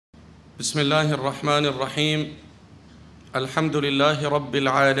بسم الله الرحمن الرحيم الحمد لله رب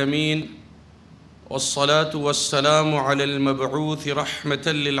العالمين والصلاة والسلام على المبعوث رحمة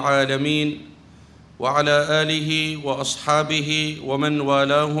للعالمين وعلى آله وأصحابه ومن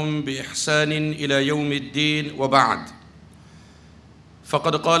والاهم بإحسان إلى يوم الدين وبعد.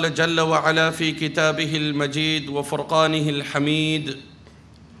 فقد قال جل وعلا في كتابه المجيد وفرقانه الحميد: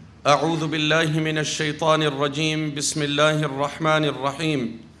 أعوذ بالله من الشيطان الرجيم، بسم الله الرحمن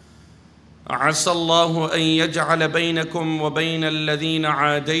الرحيم. عسى الله أن يجعل بينكم وبين الذين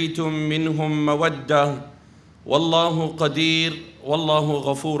عاديتم منهم مودة والله قدير والله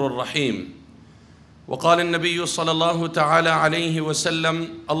غفور رحيم. وقال النبي صلى الله تعالى عليه وسلم: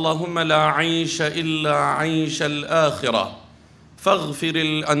 اللهم لا عيش إلا عيش الآخرة فاغفر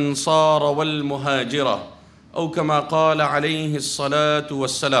الأنصار والمهاجرة، أو كما قال عليه الصلاة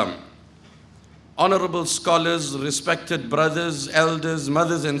والسلام. Honorable scholars, respected brothers, elders,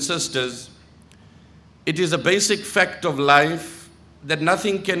 mothers and sisters, it is a basic fact of life that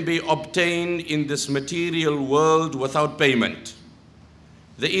nothing can be obtained in this material world without payment.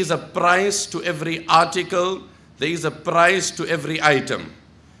 There is a price to every article, there is a price to every item.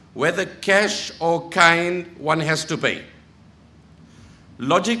 Whether cash or kind, one has to pay.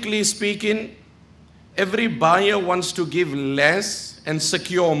 Logically speaking, every buyer wants to give less and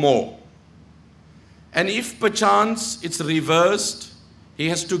secure more. And if perchance it's reversed, he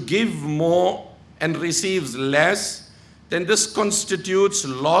has to give more and receives less, then this constitutes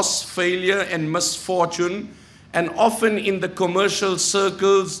loss, failure and misfortune. And often in the commercial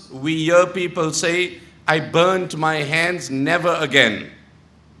circles, we hear people say, I burnt my hands, never again.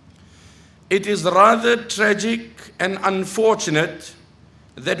 It is rather tragic and unfortunate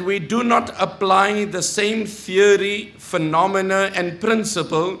that we do not apply the same theory, phenomena and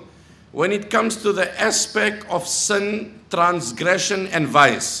principle when it comes to the aspect of sin, transgression and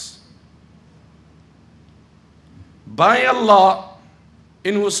vice. By Allah,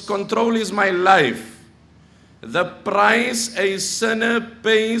 in whose control is my life, the price a sinner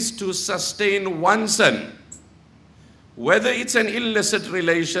pays to sustain one sin, whether it's an illicit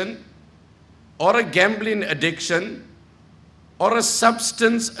relation or a gambling addiction or a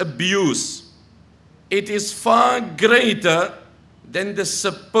substance abuse, it is far greater than the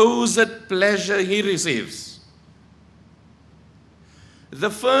supposed pleasure he receives. The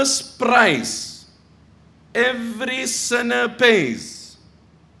first price every sinner pays,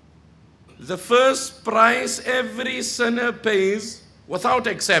 the first price every sinner pays, without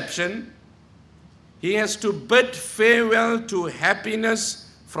exception, he has to bid farewell to happiness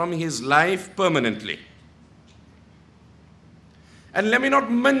from his life permanently. And let me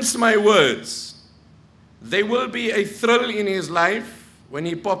not mince my words. There will be a thrill in his life when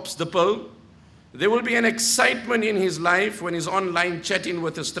he pops the pill. There will be an excitement in his life when he's online chatting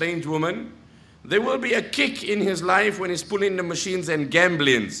with a strange woman. There will be a kick in his life when he's pulling the machines and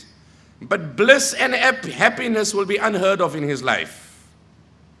gamblings. But bliss and happiness will be unheard of in his life.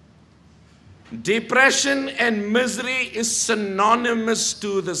 Depression and misery is synonymous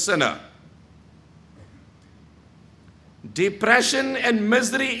to the sinner. Depression and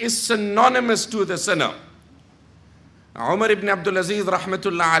misery is synonymous to the sinner. Umar ibn Abdul Aziz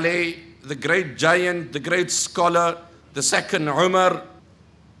rahmatullah alayh, the great giant, the great scholar, the second Umar,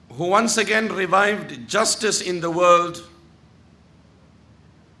 who once again revived justice in the world,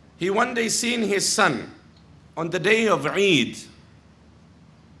 he one day seen his son on the day of Eid,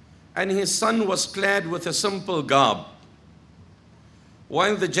 and his son was clad with a simple garb,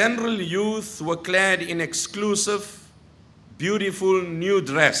 while the general youth were clad in exclusive, beautiful new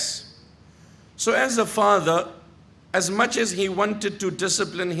dress. So as a father, as much as he wanted to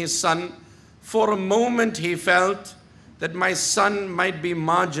discipline his son, for a moment he felt that my son might be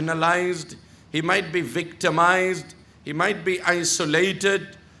marginalized, he might be victimized, he might be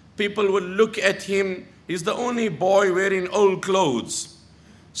isolated. People will look at him, he's the only boy wearing old clothes.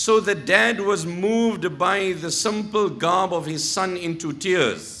 So the dad was moved by the simple garb of his son into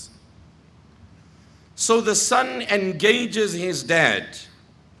tears. So the son engages his dad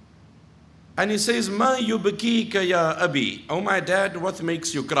and he says, Ma yubkika ya abi, oh my dad, what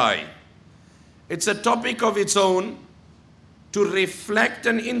makes you cry? It's a topic of its own, to reflect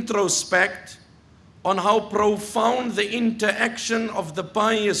and introspect on how profound the interaction of the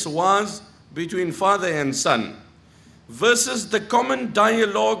pious was between father and son versus the common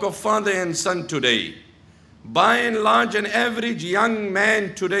dialogue of father and son today. By and large, an average young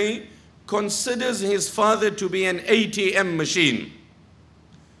man today considers his father to be an ATM machine.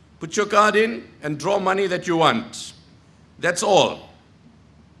 Put your card in and draw money that you want. That's all.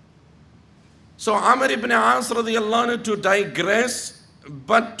 So Amr ibn As radiallahu anhu, to digress,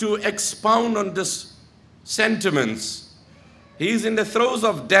 but to expound on this sentiments. He is in the throes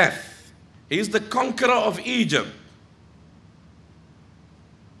of death. He is the conqueror of Egypt.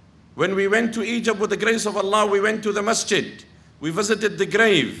 When we went to Egypt with the grace of Allah, we went to the masjid. We visited the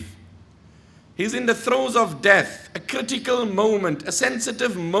grave. He's in the throes of death, a critical moment, a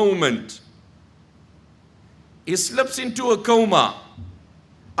sensitive moment. He slips into a coma.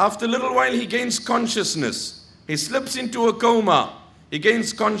 After a little while, he gains consciousness. He slips into a coma. He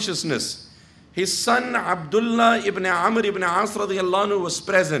gains consciousness. His son, Abdullah ibn Amr ibn As radiyallahu anhu, was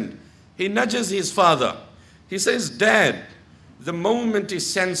present. He nudges his father. He says, "Dad, the moment is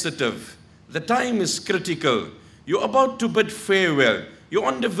sensitive. The time is critical. You're about to bid farewell. You're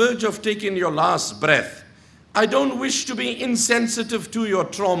on the verge of taking your last breath. I don't wish to be insensitive to your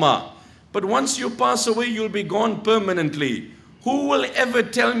trauma, but once you pass away, you'll be gone permanently. Who will ever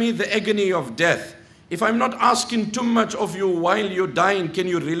tell me the agony of death? If I'm not asking too much of you while you're dying, can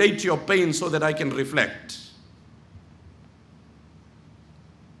you relate your pain so that I can reflect?"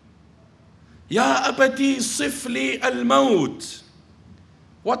 Ya abati sifli al-maut.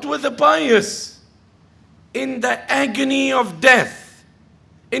 What were the pious? In the agony of death,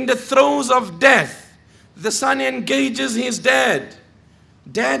 in the throes of death, the son engages his dad.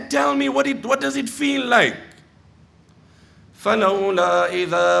 "Dad, tell me what does it feel like?" فَلَوْلَا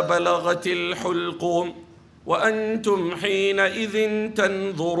إِذَا بَلَغَتِ الْحُلْقُومِ وَأَنْتُمْ حِينَئِذٍ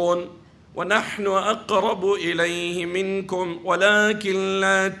تَنْظُرُونَ وَنَحْنُ أَقْرَبُ إِلَيْهِ مِنْكُمْ وَلَكِنْ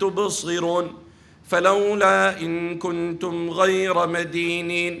لَا تُبْصِرُونَ فَلَوْلَا إِن كُنْتُمْ غَيْرَ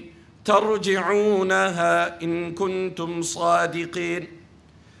مَدِينِينَ تَرْجِعُونَهَا إِن كُنْتُمْ صَادِقِينَ.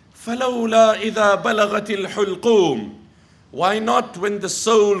 فَلَوْلَا إِذَا بَلَغَتِ الْحُلْقُومِ. Why not when the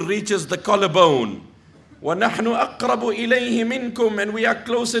soul reaches the collarbone? وَنَحْنُ أَقْرَبُ إِلَيْهِ مِنْكُمْ, and we are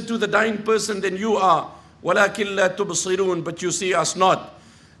closer to the dying person than you are. وَلَكِنْ لَا تُبْصِرُونَ, but you see us not.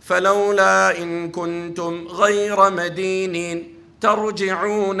 فَلَوْلَا إِن كُنْتُمْ غَيْرَ مَدِينِينَ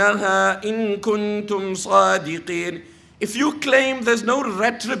تَرْجِعُونَهَا إِن كُنْتُمْ صَادِقِينَ. If you claim there's no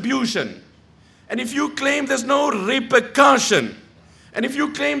retribution, and if you claim there's no repercussion, and if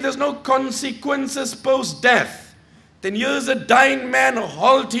you claim there's no consequences post-death, then here's a dying man,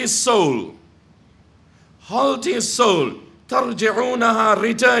 halt his soul. Halt his soul. تَرْجِعُونَهَا,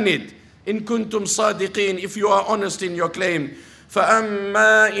 return it. إِن كُنْتُمْ صَادِقِينَ, if you are honest in your claim.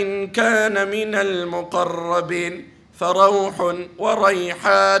 فَأَمَّا إِن كَانَ مِنَ الْمُقَرَّبِينَ فَرَوْحٌ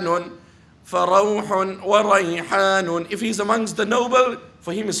وَرَيْحَانٌ. If he's amongst the noble,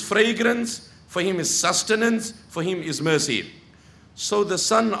 for him is fragrance, for him is sustenance, for him is mercy. So the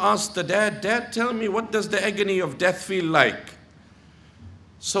son asked the dad, "Dad, tell me, what does the agony of death feel like?"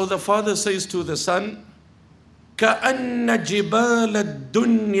 So the father says to the son, كَأَنَّ جِبَالَ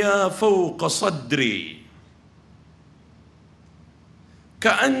الدُّنْيَا فَوْقَ صَدْرِي.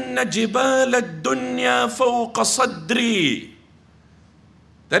 كَأَنَّ جِبَالَ الدُّنْيَا فَوْقَ صَدْرِي.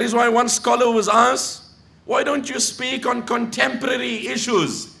 That is why one scholar was asked, "Why don't you speak on contemporary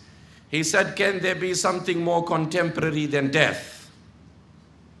issues?" He said, "Can there be something more contemporary than death?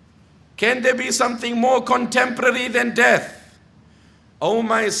 Can there be something more contemporary than death? Oh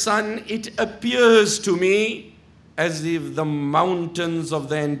my son, it appears to me as if the mountains of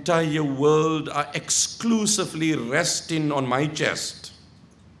the entire world are exclusively resting on my chest.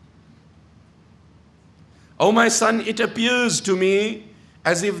 Oh my son, it appears to me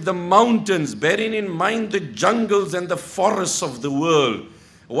as if the mountains, bearing in mind the jungles and the forests of the world,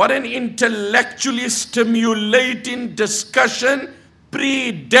 what an intellectually stimulating discussion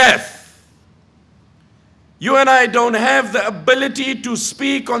pre-death. You and I don't have the ability to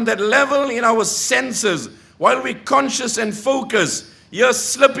speak on that level in our senses while we're conscious and focused. You're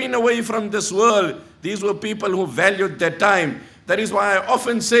slipping away from this world. These were people who valued their time. That is why I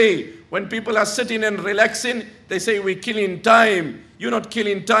often say, when people are sitting and relaxing, they say, "We're killing time." You're not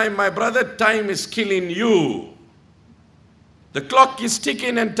killing time, my brother. Time is killing you. The clock is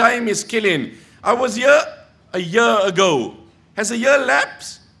ticking and time is killing. I was here a year ago. Has a year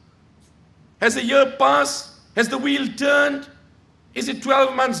lapsed? Has a year passed? Has the wheel turned? Is it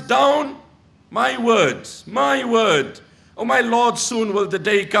 12 months down? My word, my word. Oh my Lord, soon will the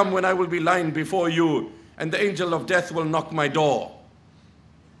day come when I will be lying before you and the angel of death will knock my door.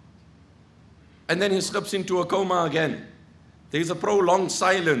 And then he slips into a coma again. There is a prolonged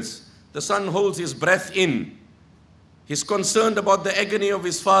silence. The son holds his breath in. He's concerned about the agony of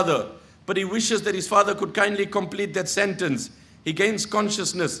his father, but he wishes that his father could kindly complete that sentence. He gains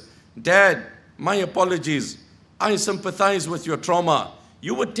consciousness. "Dad, my apologies. I sympathize with your trauma.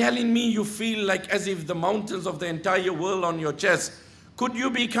 You were telling me you feel like as if the mountains of the entire world on your chest. Could you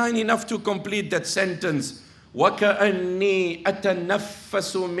be kind enough to complete that sentence? وَكَأَنِّي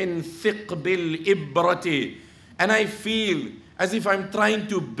أَتَنَفَّسُ مِنْ ثِقْبِ الْإِبْرَةِ. And I feel as if I'm trying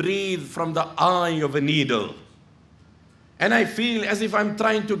to breathe from the eye of a needle. And I feel as if I'm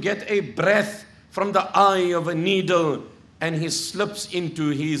trying to get a breath from the eye of a needle. And he slips into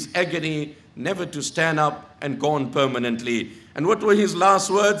his agony, never to stand up and gone permanently. And what were his last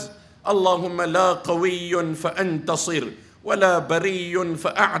words? Allahumma la qawiyyun fa'antasir, wa la bariyyun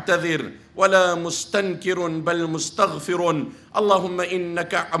fa'a'tadhir, wa la mustankirun bal mustaghfirun. Allahumma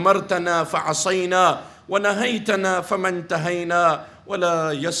innaka amartana fa'asayna, wa nahaytana famantahayna, wa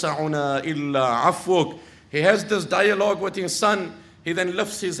la yasa'una illa afwuk. He has this dialogue with his son. He then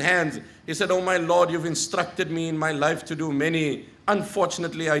lifts his hands. He said, "Oh my Lord, you've instructed me in my life to do many.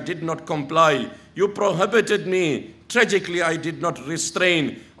 Unfortunately, I did not comply. You prohibited me. Tragically, I did not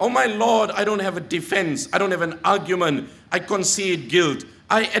restrain. Oh my Lord, I don't have a defense. I don't have an argument. I concede guilt.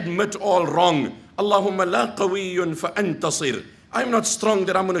 I admit all wrong. Allahumma la qawiyyun fa'antasir." I'm not strong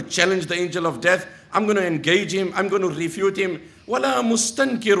that I'm going to challenge the angel of death. I'm going to engage him. I'm going to refute him. Wala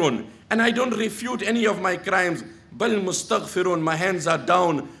mustankirun. And I don't refute any of my crimes. Bal mustaghfirun. My hands are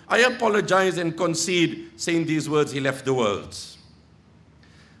down. I apologize and concede. Saying these words, he left the world.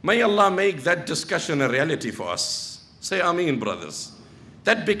 May Allah make that discussion a reality for us. Say Ameen, brothers.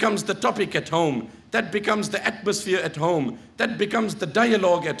 That becomes the topic at home. That becomes the atmosphere at home. That becomes the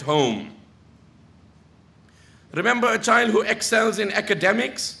dialogue at home. Remember a child who excels in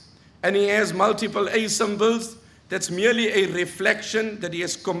academics and he has multiple A symbols? That's merely a reflection that he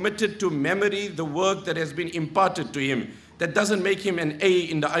has committed to memory the work that has been imparted to him. That doesn't make him an A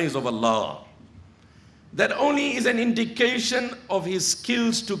in the eyes of Allah. That only is an indication of his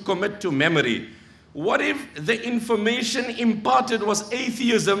skills to commit to memory. What if the information imparted was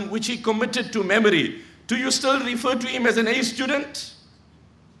atheism, which he committed to memory? Do you still refer to him as an A student?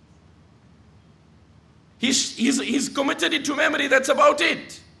 He's committed it to memory, that's about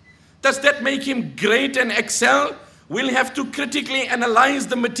it. Does that make him great and excel? We'll have to critically analyze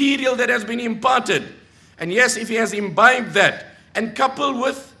the material that has been imparted. And yes, if he has imbibed that, and coupled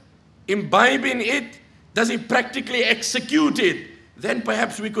with imbibing it, does he practically execute it? Then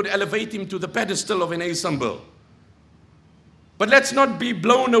perhaps we could elevate him to the pedestal of an A symbol. But let's not be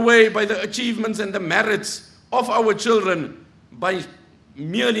blown away by the achievements and the merits of our children by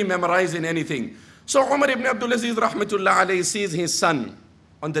merely memorizing anything. So Umar ibn Abdul Aziz rahmatullah alayhi sees his son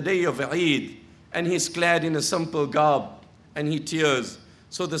on the day of Eid, and he's clad in a simple garb, and he tears.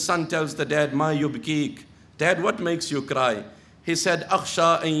 So the son tells the dad, "Ma yubkik." Dad, what makes you cry? He said,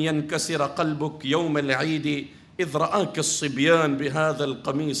 "Akhsha an yankasira qalbuk yawm al-Eid idh ra'aka as-sibyan bihadha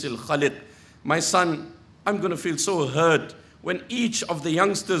al-qamis al-khaliq." My son, I'm going to feel so hurt when each of the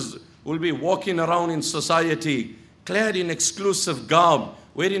youngsters will be walking around in society clad in exclusive garb,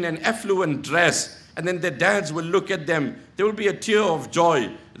 wearing an affluent dress, and then their dads will look at them. There will be a tear of joy.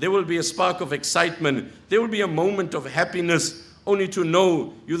 There will be a spark of excitement. There will be a moment of happiness, only to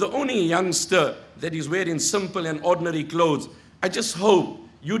know you're the only youngster that is wearing simple and ordinary clothes. I just hope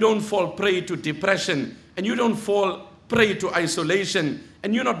you don't fall prey to depression, and you don't fall prey to isolation,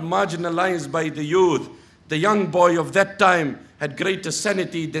 and you're not marginalized by the youth. The young boy of that time had greater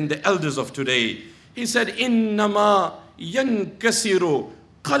sanity than the elders of today. He said, "Innama yankasiru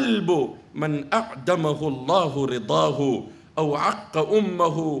qalbu man a'damahu Allahu ridahu aw aqqa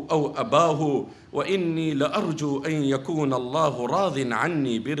ummahu aw abahu wa inni la arju an yakuna Allahu radin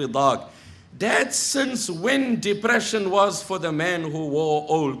anni biridak." Dad, since when depression was for the man who wore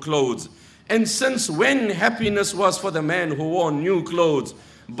old clothes, and since when happiness was for the man who wore new clothes,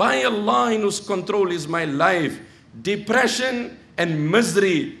 by Allah in whose control is my life, depression and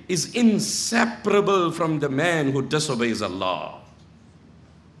misery is inseparable from the man who disobeys Allah.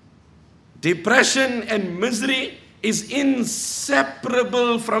 Depression and misery is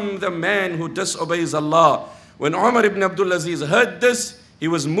inseparable from the man who disobeys Allah. When Umar ibn Abdul Aziz heard this, he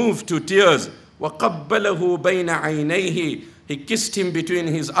was moved to tears. وَقَبَّلَهُ بَيْنَ عَيْنَيْهِ. He kissed him between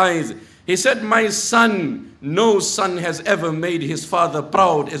his eyes. He said, "My son, no son has ever made his father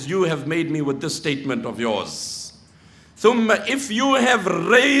proud as you have made me with this statement of yours. ثُمَّ if you have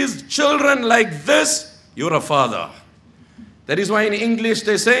raised children like this, you're a father." That is why in English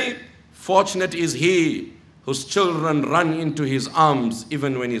they say, "Fortunate is he whose children run into his arms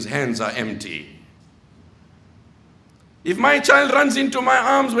even when his hands are empty." If my child runs into my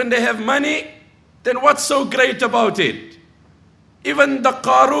arms when they have money, then what's so great about it? Even the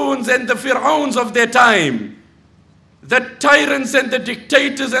Qaruns and the Fir'auns of their time, the tyrants and the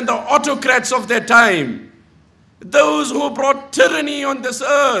dictators and the autocrats of their time, those who brought tyranny on this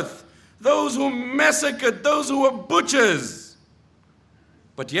earth, those who massacred, those who were butchers.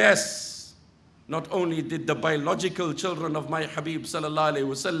 But yes, Not only did the biological children of my Habib sallallahu alaihi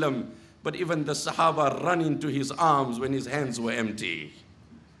wasallam, but even the Sahaba run into his arms when his hands were empty.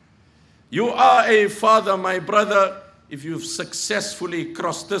 You are a father, my brother, if you've successfully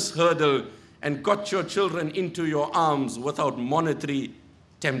crossed this hurdle and got your children into your arms without monetary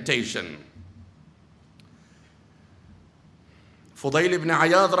temptation. Fudail ibn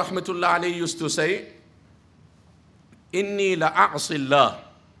Ayad rahmatullah alayhi used to say, Inni la'a'si Allah,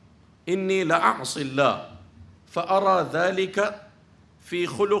 Inni la'a'si Allah, fa'ara dhalika fi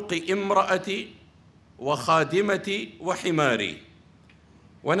khuluqi imra'ati wa khadimati wa himari.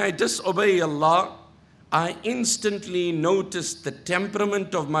 When I disobey Allah, I instantly notice the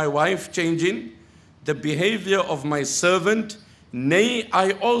temperament of my wife changing, the behavior of my servant, nay,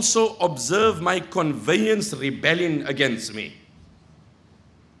 I also observe my conveyance rebelling against me.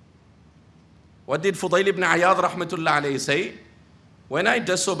 What did Fudail ibn Ayad rahmatullah alayhi say? When I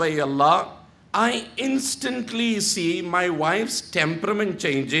disobey Allah, I instantly see my wife's temperament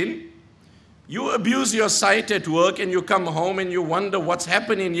changing. You abuse your sight at work and you come home and you wonder what's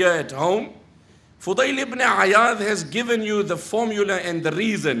happening here at home. Fudail ibn Ayad has given you the formula and the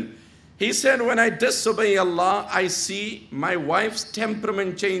reason. He said, when I disobey Allah, I see my wife's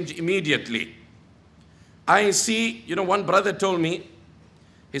temperament change immediately. I see, one brother told me,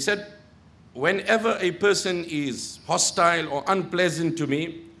 he said, whenever a person is hostile or unpleasant to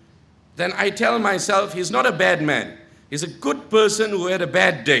me, then I tell myself, he's not a bad man. He's a good person who had a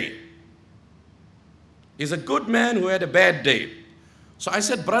bad day. He's a good man who had a bad day. So I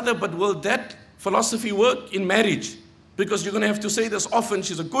said, brother, but will that philosophy work in marriage? Because you're going to have to say this often.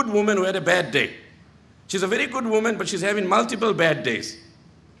 She's a good woman who had a bad day. She's a very good woman, but she's having multiple bad days.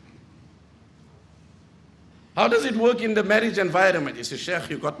 How does it work in the marriage environment? He says, Sheikh,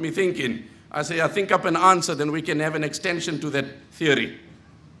 you got me thinking. I say, I think up an answer, then we can have an extension to that theory.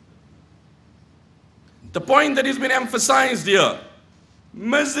 The point that has been emphasized here,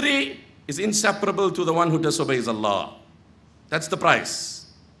 misery is inseparable to the one who disobeys Allah. That's the price.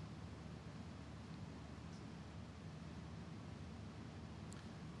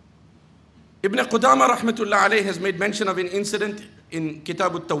 Ibn Qudama rahmatullah alayhi has made mention of an incident in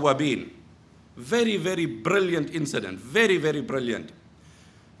Kitab al-Tawwabin. Very, very brilliant incident. Very, very brilliant.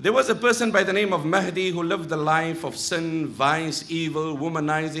 There was a person by the name of Mahdi who lived a life of sin, vice, evil,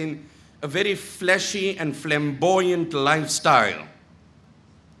 womanizing, a very fleshy and flamboyant lifestyle.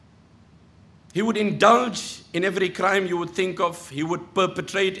 He would indulge in every crime you would think of. He would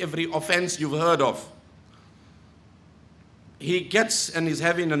perpetrate every offense you've heard of. He gets and is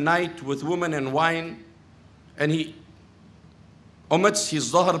having a night with women and wine, and he omits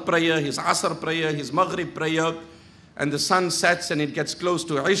his Zuhr prayer, his Asr prayer, his Maghrib prayer, and the sun sets and it gets close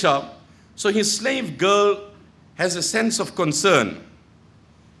to Isha. So his slave girl has a sense of concern.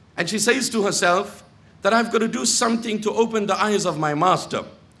 And she says to herself that I've got to do something to open the eyes of my master.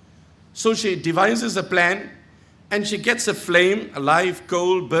 So she devises a plan and she gets a flame, a live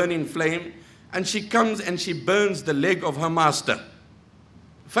coal burning flame, and she comes and she burns the leg of her master.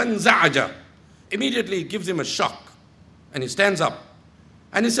 فَانْزَعَجَ. Immediately it gives him a shock and he stands up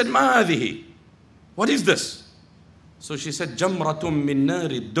and he said, مَا هَذِهِ? What is this? So she said, جَمْرَةٌ مِّن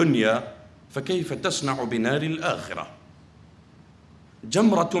نَارِ الدُّنْيَا فَكَيْفَ تَصْنَعُ بِنَارِ الْآخِرَةِ.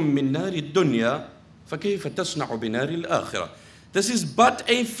 جَمْرَةٌ مِّن نَارِ الدُّنْيَا فَكَيْفَ تَصْنَعُ بِنَارِ الْآخِرَةِ. This is but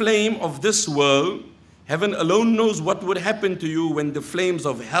a flame of this world. Heaven alone knows what would happen to you when the flames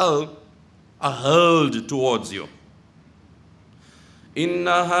of hell are hurled towards you.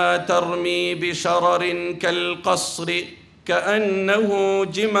 إِنَّهَا تَرْمِي بِشَرَرٍ كَالْقَصْرِ كَأَنَّهُ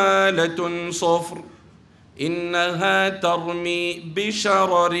جِمَالَةٌ صَفْرٌ. إِنَّهَا تَرْمِي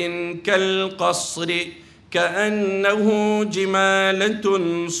بِشَرَرٍ كَالْقَصْرِ كَأَنَّهُ جِمَالَةٌ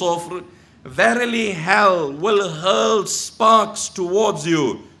صَفْرٌ. Verily hell will hurl sparks towards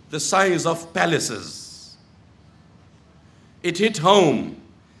you the size of palaces. It hit home.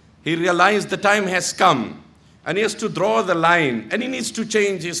 He realized the time has come and he has to draw the line and he needs to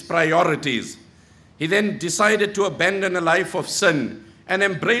change his priorities. He then decided to abandon a life of sin and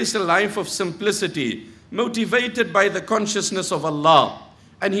embrace a life of simplicity, motivated by the consciousness of Allah,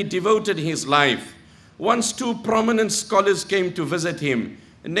 and he devoted his life. Once two prominent scholars came to visit him,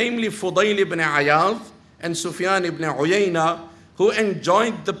 namely Fudail ibn Ayad and Sufyan ibn Uyayna, who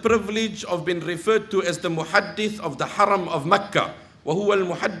enjoyed the privilege of being referred to as the Muhaddith of the Haram of Mecca, وهو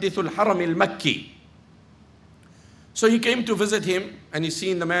المحدث الحرم المكي. So he came to visit him and he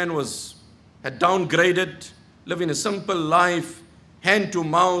seen the man had downgraded, living a simple life, hand to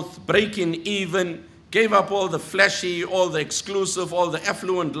mouth, breaking even, gave up all the flashy, all the exclusive, all the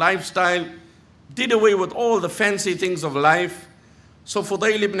affluent lifestyle, did away with all the fancy things of life. So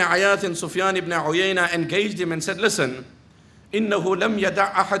Fudayl ibn Ayath and Sufyan ibn Uyayna engaged him and said, listen, إِنَّهُ لَمْ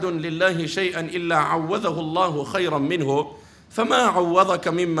يَدَعْ أَحَدٌ لِلَّهِ شَيْئًا إِلَّا عَوَّذَهُ اللَّهُ خَيْرًا مِنْهُ فَمَا عَوَّذَكَ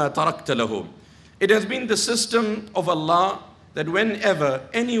مِمَّا تَرَكْتَ لَهُ. It has been the system of Allah that whenever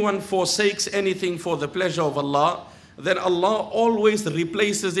anyone forsakes anything for the pleasure of Allah, then Allah always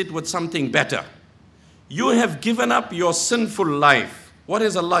replaces it with something better. You have given up your sinful life. What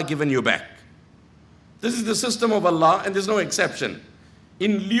has Allah given you back? This is the system of Allah, and there's no exception.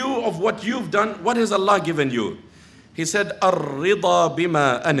 In lieu of what you've done, what has Allah given you? He said, "Ar-rida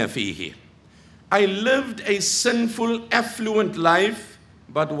bima ana fihi." I lived a sinful, affluent life,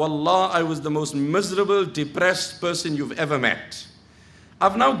 but wallah, I was the most miserable, depressed person you've ever met.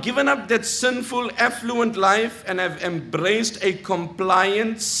 I've now given up that sinful, affluent life, and I've embraced a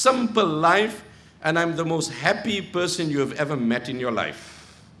compliant, simple life, and I'm the most happy person you have ever met in your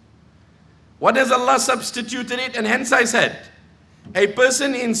life. What has Allah substituted it? And hence I said, a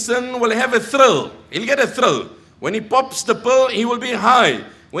person in sin will have a thrill. He'll get a thrill. When he pops the pill, he will be high.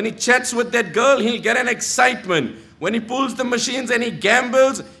 When he chats with that girl, he'll get an excitement. When he pulls the machines and he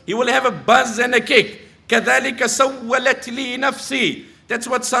gambles, he will have a buzz and a kick. كَذَلِكَ سَوَّلَتْ لِي نَفْسِي. That's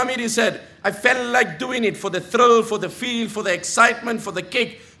what Samiri said. I felt like doing it for the thrill, for the feel, for the excitement, for the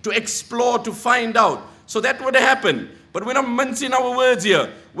kick, to explore, to find out. So that would happen. But we're not mincing our words here.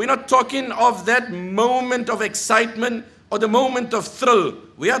 We're not talking of that moment of excitement or the moment of thrill.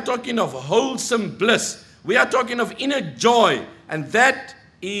 We are talking of wholesome bliss. We are talking of inner joy. And that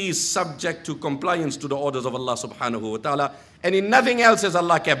is subject to compliance to the orders of Allah subhanahu wa ta'ala. And in nothing else has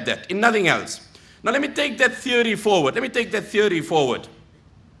Allah kept that. In nothing else. Now let me take that theory forward. Ibn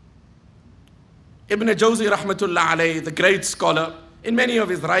Jawzi rahmatullah alayhi, the great scholar, in many of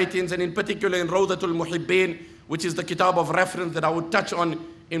his writings, and in particular in Rawdatul Muhibbin, which is the kitab of reference that I would touch on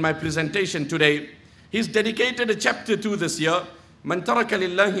in my presentation today, he's dedicated a chapter to this year. Man taraka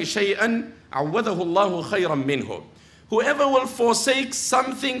lillahi shay'an awwadahu Allahu khayran minhu. Whoever will forsake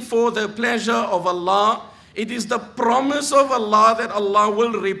something for the pleasure of Allah, it is the promise of Allah that Allah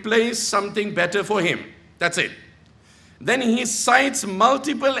will replace something better for him. That's it. Then he cites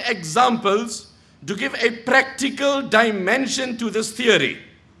multiple examples to give a practical dimension to this theory.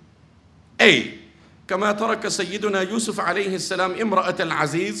 A. كما ترك سيدنا يوسف عليه السلام امرأة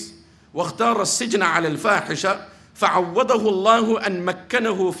العزيز واختار السجن على الفاحشة فعوضه الله أن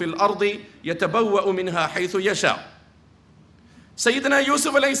مكنه في الأرض يتبوأ منها حيث يشاء. Sayyidina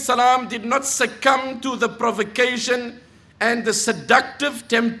Yusuf alayhi salam did not succumb to the provocation and the seductive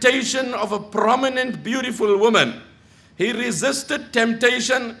temptation of a prominent, beautiful woman. He resisted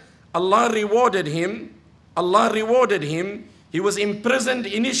temptation. Allah rewarded him. He was imprisoned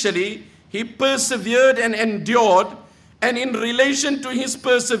initially. He persevered and endured. And in relation to his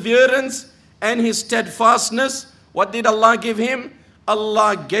perseverance and his steadfastness, what did Allah give him?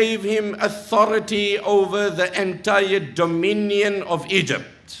 Allah gave him authority over the entire dominion of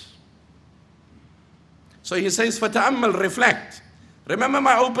Egypt. So he says, فَتَأَمَّلْ, reflect. Remember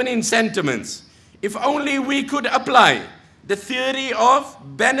my opening sentiments. If only we could apply the theory of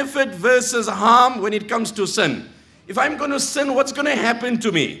benefit versus harm when it comes to sin. If I'm going to sin, what's going to happen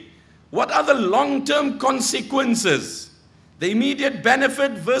to me? What are the long-term consequences? The immediate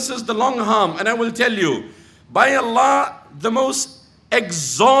benefit versus the long harm. And I will tell you, by Allah, the most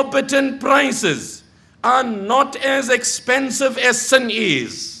exorbitant prices are not as expensive as sin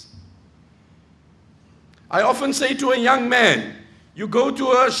is. I often say to a young man, you go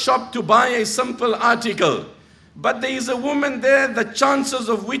to a shop to buy a simple article, but there is a woman there, the chances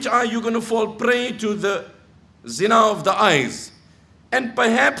of which are you going to fall prey to the zina of the eyes. And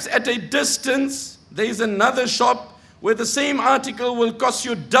perhaps at a distance, there is another shop where the same article will cost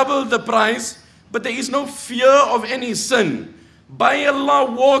you double the price, but there is no fear of any sin. By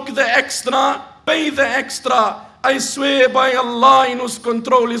Allah, walk the extra, pay the extra. I swear by Allah in whose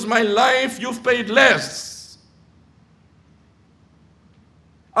control is my life, you've paid less.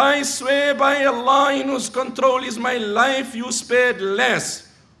 I swear by Allah in whose control is my life, you spared less.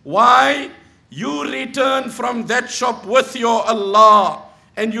 Why? You return from that shop with your Allah,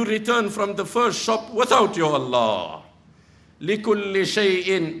 and you return from the first shop without your Allah. لِكُلِّ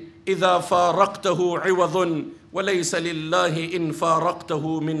شَيْءٍ إِذَا فَارَقْتَهُ عِوَضٌ وَلَيْسَ لِلَّهِ إِن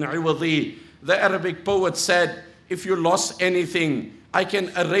فَارَقْتَهُ مِنْ عِوَضِي. The Arabic poet said, if you lost anything, I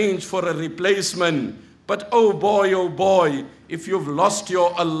can arrange for a replacement. But oh boy, if you've lost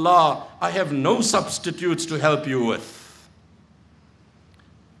your Allah, I have no substitutes to help you with.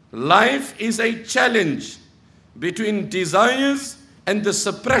 Life is a challenge between desires and the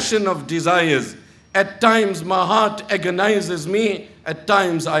suppression of desires. At times my heart agonizes me, at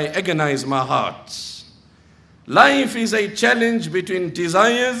times I agonize my heart. Life is a challenge between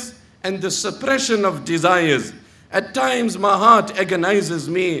desires and the suppression of desires. At times my heart agonizes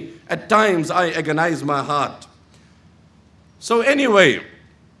me, at times I agonize my heart. So anyway,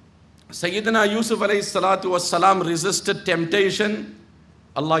 Sayyidina Yusuf alayhi salatu was salam resisted temptation.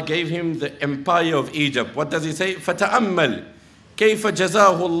 Allah gave him the empire of Egypt. What does he say? فَتَأَمَّلْ كَيْفَ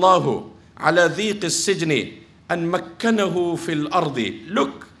جَزَاهُ اللَّهُ عَلَى ذِيقِ السِّجْنِ أَنْ مَكَّنَهُ فِي الْأَرْضِ.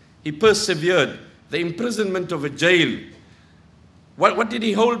 Look, he persevered. The imprisonment of a jail. What did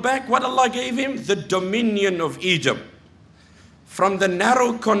he hold back? What Allah gave him? The dominion of Egypt. From the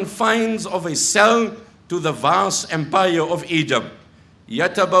narrow confines of a cell to the vast empire of Egypt.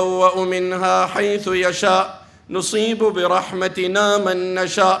 يَتَبَوَّأُ مِنْهَا حَيْثُ يَشَاءُ نُصِيبُ بِرَحْمَتِنَا مَنْ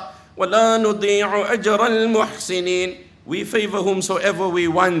نَشَاءُ وَلَا نُضِيعُ أَجْرَ الْمُحْسِنِينَ. We favor whomsoever we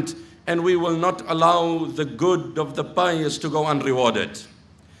want, and we will not allow the good of the pious to go unrewarded.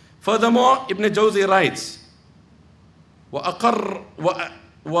 Furthermore, Ibn Jawzi writes, وَأَقَرَّتِ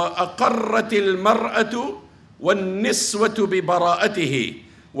الْمَرْأَةُ وَالنِّسْوَةُ بِبَرَاءَتِهِ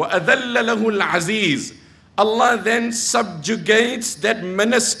وَأَذَلَّ لَهُ الْعَزِيزِ. Allah then subjugates that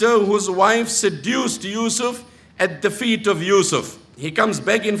minister whose wife seduced Yusuf at the feet of Yusuf. He comes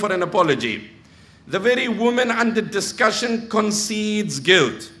begging for an apology. The very woman under discussion concedes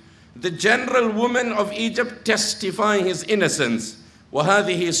guilt. The general women of Egypt testify his innocence.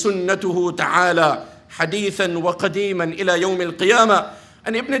 وَهَذِهِ سُنَّتُهُ تَعَالَى حَدِيثًا وَقَدِيمًا إِلَى يَوْمِ الْقِيَامَةِ.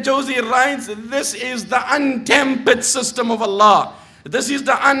 And Ibn Jawzi writes, this is the untempered system of Allah. This is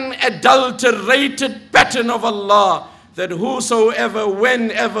the unadulterated pattern of Allah, that whosoever,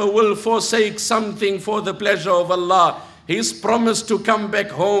 whenever will forsake something for the pleasure of Allah, he is promised to come back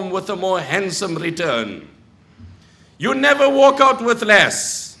home with a more handsome return. You never walk out with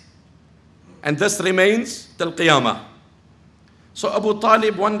less. And this remains till Qiyamah. So Abu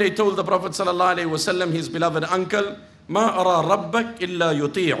Talib one day told the Prophet ﷺ, his beloved uncle, "Ma ara rabbak illa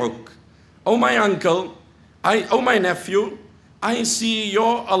yuti'uk." Oh my uncle, oh my nephew, I see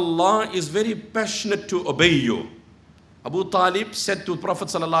your Allah is very passionate to obey you. Abu Talib said to Prophet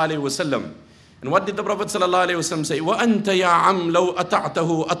ﷺ, and what did the Prophet ﷺ say? وَأَنْتَ يَا عَمْ لَوْ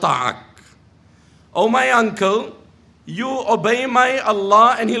أَطَعْتَهُ أَطَعَكَ. Oh my uncle, you obey my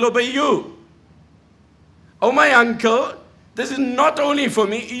Allah and He'll obey you. Oh my uncle, this is not only for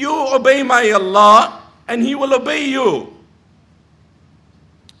me, you obey my Allah and He will obey you.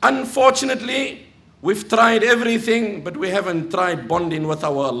 Unfortunately, we've tried everything, but we haven't tried bonding with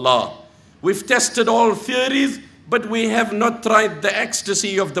our Allah. We've tested all theories, but we have not tried the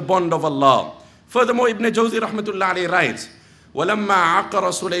ecstasy of the bond of Allah. Furthermore, Ibn Jawzi rahmatullah alayhi writes, وَلَمَّا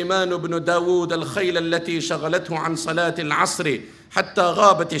عَقَرَ سُلَيْمَانُ بْنُ دَاوُودَ الْخَيْلَ الَّتِي شَغَلَتْهُ عَنْ صَلَاةِ الْعَصْرِ حَتَّى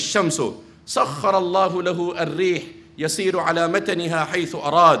غَابَتِ الشَّمْسُ سَخَّرَ اللَّهُ لَهُ الرِّيحِ يَسِيرُ عَلَى مَتَنِهَا حَيْثُ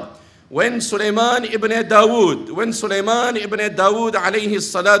أَرَادَ. When Suleiman ibn Dawood alayhi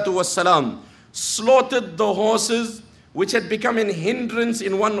salatu wassalam slaughtered the horses which had become an hindrance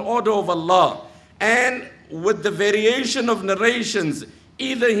in one order of Allah, and with the variation of narrations,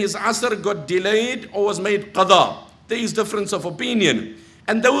 either his asr got delayed or was made qada. There is difference of opinion.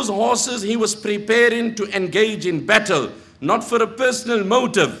 And those horses he was preparing to engage in battle, not for a personal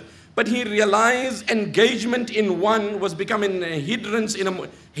motive, but he realized engagement in one was becoming a hindrance in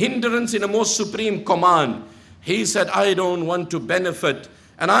a more supreme command. He said, I don't want to benefit,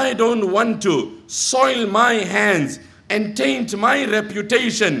 and I don't want to soil my hands and taint my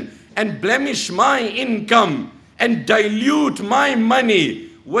reputation and blemish my income and dilute my money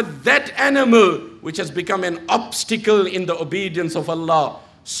with that animal which has become an obstacle in the obedience of Allah.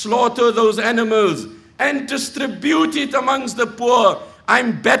 Slaughter those animals and distribute it amongst the poor.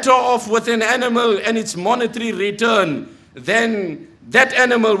 I'm better off with an animal and its monetary return than that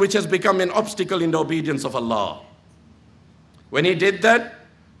animal which has become an obstacle in the obedience of Allah. When he did that,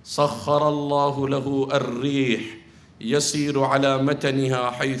 سَخَّرَ اللَّهُ لَهُ الرِّيحِ يَسِيرُ عَلَى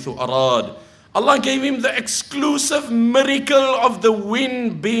مَتَنِهَا حَيْثُ أَرَادَ. Allah gave him the exclusive miracle of the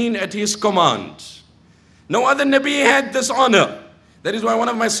wind being at his command. No other Nabi had this honor. That is why one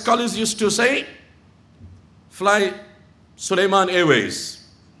of my scholars used to say, fly Suleiman Airways,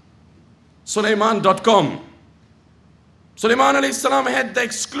 Suleiman.com. Suleiman alayhi salam had the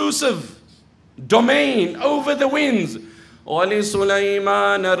exclusive domain over the winds.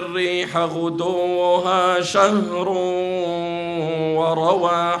 وَلِسُلَيْمَانَ الرِّيحَ غُدُوُّهَا شَهْرٌ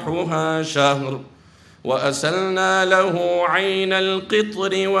وَرَوَاحُهَا شَهْرٌ وَأَسَلْنَا لَهُ عَيْنَ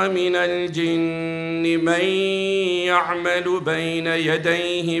الْقِطْرِ وَمِنَ الْجِنِّ مَنْ يَعْمَلُ بَيْنَ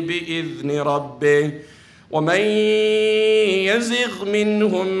يَدَيْهِ بِإِذْنِ رَبِّهِ وَمَنْ يَزِغْ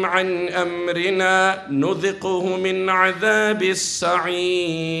مِنْهُمْ عَنْ أَمْرِنَا نُذِقْهُ مِنْ عَذَابِ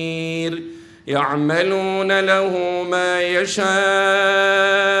السَّعِيرِ. يعملون له ما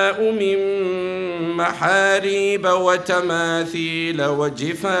يشاء من محاريب وتماثيل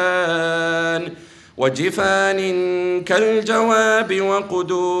وجفان كالجواب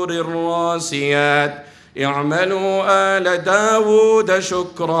وقدور الراسيات اعملوا آل داود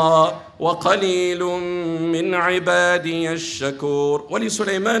شكرا وقليل من عبادي الشكور.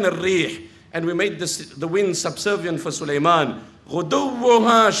 ولسليمان الريح, and we made the wind subservient for Sulaiman.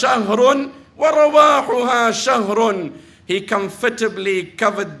 غدوها شهر ورواحها شهر. He comfortably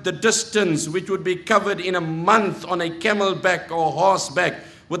covered the distance which would be covered in a month on a camelback or horseback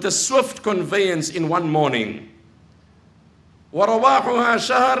with a swift conveyance in one morning. وَرَوَاحُهَا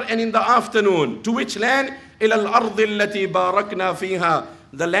شَهْرٌ, and in the afternoon. To which land? إِلَى الْأَرْضِ الَّتِي بَارَكْنَا فِيهَا,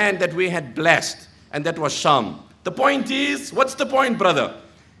 the land that we had blessed, and that was Sham. The point is, what's the point, brother?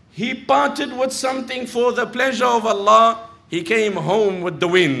 He parted with something for the pleasure of Allah. He came home with the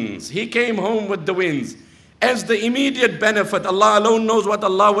winds. He came home with the winds. As the immediate benefit, Allah alone knows what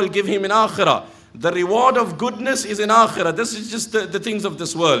Allah will give him in Akhirah. The reward of goodness is in Akhirah. This is just the things of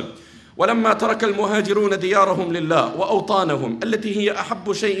this world. ولما ترك المهاجرون ديارهم لله وأوطانهم التي هي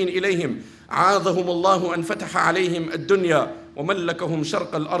أحب شيء إليهم عاذهم الله أن فتح عليهم الدنيا وملكهم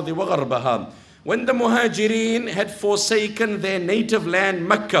شرق الأرض وغربها. When the Muhajirin had forsaken their native land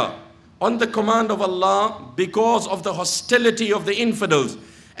Mecca on the command of Allah because of the hostility of the infidels,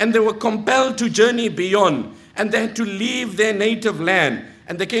 and they were compelled to journey beyond, and they had to leave their native land,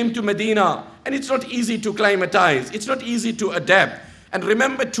 and they came to Medina, and it's not easy to climatize, it's not easy to adapt. And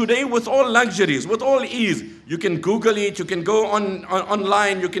remember, today with all luxuries, with all ease, you can Google it, you can go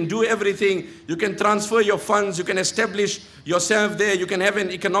online, you can do everything, you can transfer your funds, you can establish yourself there, you can have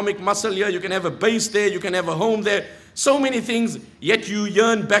an economic muscle here, you can have a base there, you can have a home there, so many things, yet you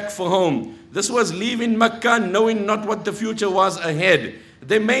yearn back for home. This was leaving Mecca knowing not what the future was ahead.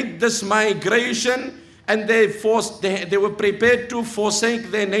 They made this migration, and they were prepared to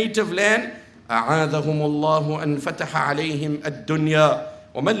forsake their native land. أعاذهم الله أن فتح عليهم الدنيا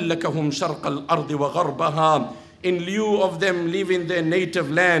وملكهم شرق الأرض وغربها. In lieu of them leaving their native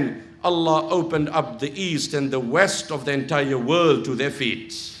land, Allah opened up the east and the west of the entire world to their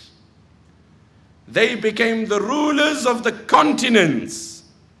feet. They became the rulers of the continents.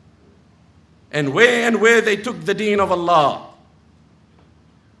 And where they took the deen of Allah.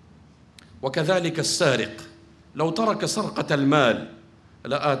 وكذلك السارق لو ترك سرقة المال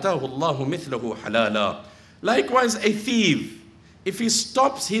لآتاه الله مثله حلالا. Likewise, a thief, if he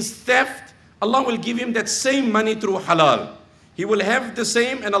stops his theft, Allah will give him that same money through halal. He will have the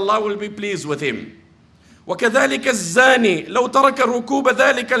same and Allah will be pleased with him. وكذلك الزاني لو ترك ركوب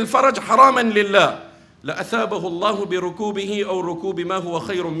ذلك الفرج حراما لله لأثابه الله بركوبه أو ركوب ما هو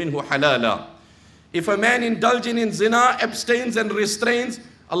خير منه حلالا. If a man indulging in zina abstains and restrains,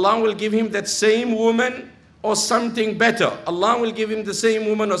 Allah will give him that same woman or something better. Allah will give him the same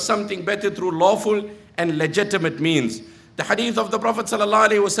woman or something better through lawful and legitimate means. The hadith of the Prophet sallallahu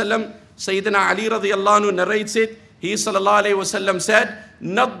alaihi wasallam, Sayyidina Ali radiyallahu anhu narrates it. He sallallahu alaihi wasallam said,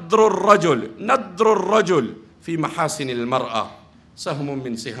 "Nadrul rajul fi mahasin al-mar'a, sahmun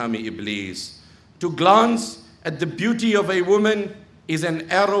min sihami iblis." To glance at the beauty of a woman is an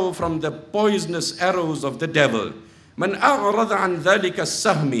arrow from the poisonous arrows of the devil. Man a'rada an dhalika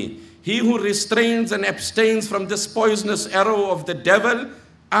sahmi, he who restrains and abstains from this poisonous arrow of the devil,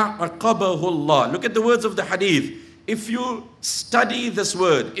 a'aqabahu Allah. Look at the words of the hadith. If you study this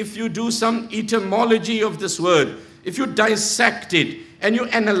word, if you do some etymology of this word, if you dissect it and you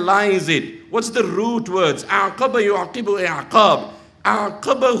analyze it, what's the root words? A'aqaba yu'aqibu i'aqab.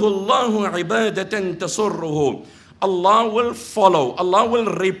 A'aqabahu Allahu ibadatan tasurruhu. Allah will follow, Allah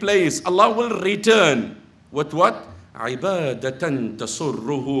will replace, Allah will return with what? Ibadatan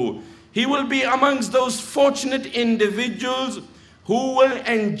tasurruhu. He will be amongst those fortunate individuals who will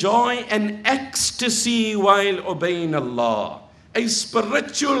enjoy an ecstasy while obeying Allah. A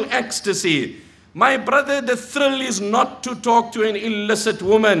spiritual ecstasy. My brother, the thrill is not to talk to an illicit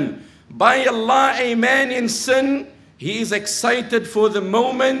woman. By Allah, a man in sin, he is excited for the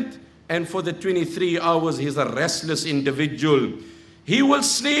moment, and for the 23 hours, he is a restless individual. He will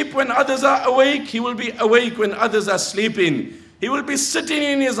sleep when others are awake. He will be awake when others are sleeping. He will be sitting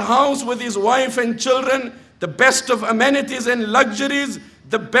in his house with his wife and children, the best of amenities and luxuries,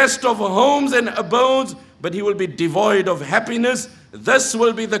 the best of homes and abodes, but he will be devoid of happiness. This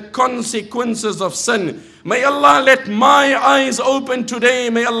will be the consequences of sin. May Allah let my eyes open today.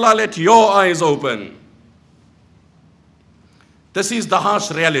 May Allah let your eyes open. This is the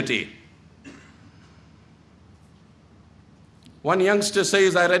harsh reality. One youngster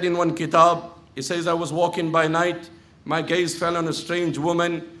says, I read in one kitab, he says, I was walking by night, my gaze fell on a strange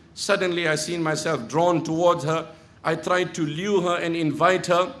woman, Suddenly I seen myself drawn towards her. I tried to lure her and invite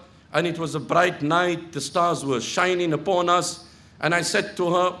her, and it was a bright night. The stars were shining upon us, and I said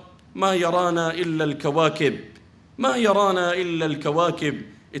to her, "Ma yarana illa al-kawakib. Ma yarana illa al-kawakib."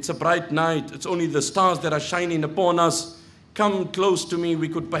 It's a bright night. It's only the stars that are shining upon us. Come close to me. We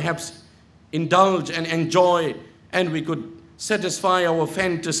could perhaps indulge and enjoy, and we could satisfy our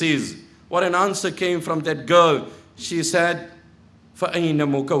fantasies. What an answer came from that girl. She said, فَأَيْنَ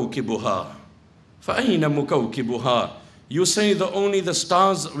مُكَوْكِبُهَا فَأَيْنَ مُكَوْكِبُهَا. You say only the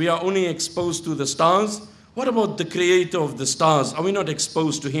stars, we are only exposed to the stars. What about the creator of the stars? Are we not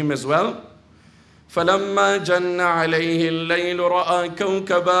exposed to him as well? فَلَمَّا جَنَّ عَلَيْهِ اللَّيْلُ رَأَى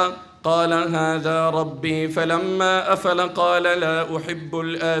كَوْكَبًا قال هذا ربي فلما أفل قال لا أحب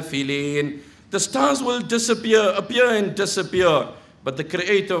الآفلين. The stars will disappear, appear and disappear. But the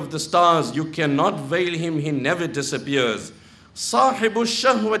creator of the stars, you cannot veil him, he never disappears. صاحب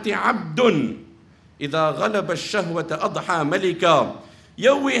الشهوة عبد إذا غلب الشهوة أضحى ملكا.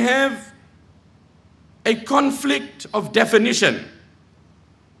 Here we have a conflict of definition.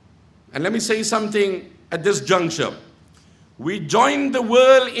 And let me say something at this juncture. We join the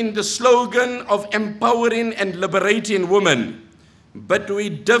world in the slogan of empowering and liberating women, but we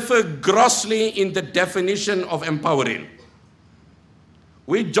differ grossly in the definition of empowering.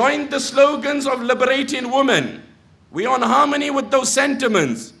 We join the slogans of liberating women. We are in harmony with those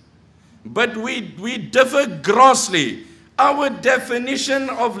sentiments, but we differ grossly. Our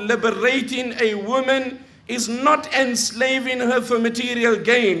definition of liberating a woman is not enslaving her for material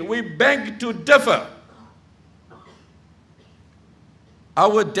gain. We beg to differ.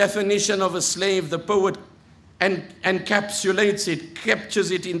 Our definition of a slave, the poet encapsulates it,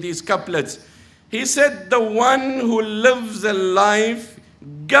 captures it in these couplets. He said, the one who lives a life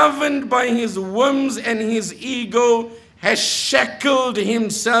governed by his whims and his ego has shackled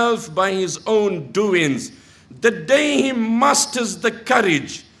himself by his own doings. The day he musters the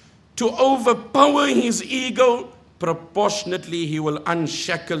courage to overpower his ego, proportionately he will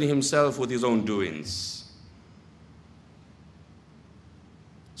unshackle himself with his own doings.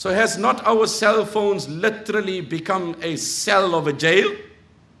 So has not our cell phones literally become a cell of a jail?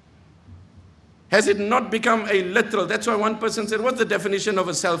 Has it not become a literal? That's why one person said, what's the definition of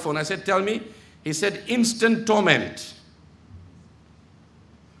a cell phone? I said, tell me. He said, instant torment.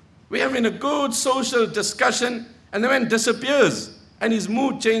 We're having a good social discussion, and the man disappears, and his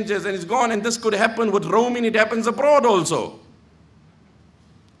mood changes, and he's gone, and this could happen with roaming. It happens abroad also.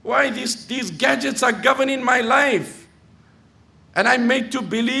 Why these gadgets are governing my life? And I'm made to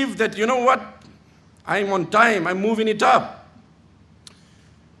believe that, you know what, I'm on time, I'm moving it up.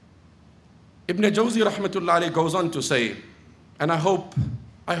 Ibn Jawzi rahmatullah alayhi goes on to say, and I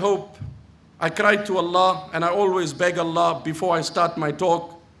cry to Allah, and I always beg Allah before I start my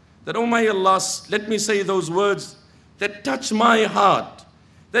talk, that, oh my Allah, let me say those words that touch my heart,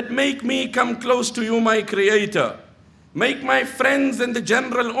 that make me come close to you, my Creator. Make my friends and the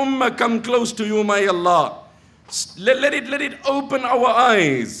general ummah come close to you, my Allah. Let it open our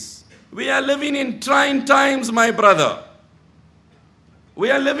eyes. We are living in trying times, my brother.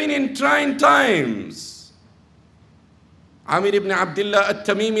 We are living in trying times. Amir ibn Abdullah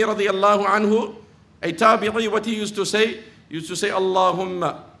at-Tamimi radiyallahu anhu, a tabi'i, what he used to say,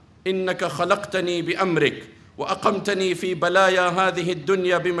 Allahumma innaka khalaqtani bi amrik wa aqamtani fi balaya hadhihi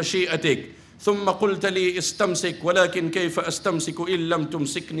ad-dunya bi mashi'atik. ثم قلت لي استمسك ولكن كيف أستمسك إن لم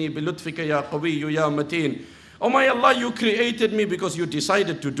تمسكني بلطفك يا قوي يا متين. Oh my Allah, you created me because you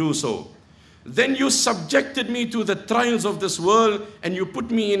decided to do so. Then you subjected me to the trials of this world, and you put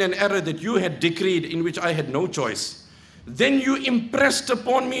me in an era that you had decreed, in which I had no choice. Then you impressed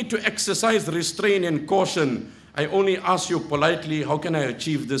upon me to exercise restraint and caution. I only ask you politely, how can I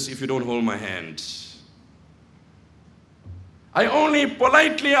achieve this if you don't hold my hand? I only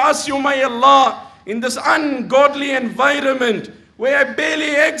politely ask you, my Allah, in this ungodly environment, where I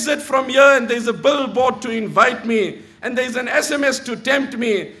barely exit from here, and there's a billboard to invite me, and there's an SMS to tempt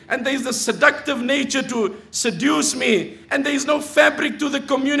me, and there's a seductive nature to seduce me, and there's no fabric to the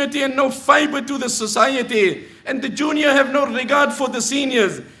community and no fiber to the society, and the junior have no regard for the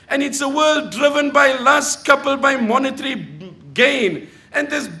seniors, and it's a world driven by lust coupled by monetary gain, and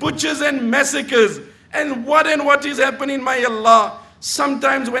there's butchers and massacres, and what is happening, my Allah.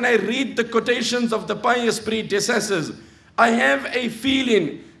 Sometimes when I read the quotations of the pious predecessors, I have a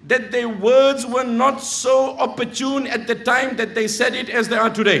feeling that their words were not so opportune at the time that they said it as they are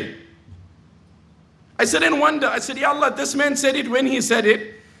today. I said and wonder, I said, Ya Allah, this man said it when he said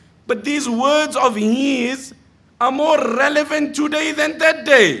it, but these words of his are more relevant today than that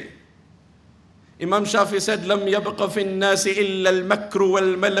day. Imam Shafi said, لَمْ يَبْقَ فِي النَّاسِ إِلَّا الْمَكْرُ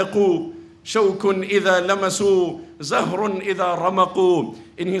وَالْمَلَقُ شَوْكٌ إِذَا لَمَسُوا زَهْرٌ إِذَا رَمَقُوا.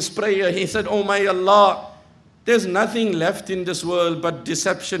 In his prayer, he said, Oh my Allah, there's nothing left in this world but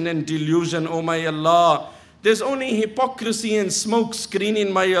deception and delusion, oh my Allah. There's only hypocrisy and smoke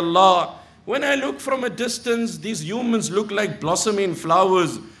screening, my Allah. When I look from a distance, these humans look like blossoming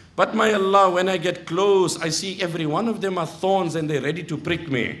flowers. But my Allah, when I get close, I see every one of them are thorns and they're ready to prick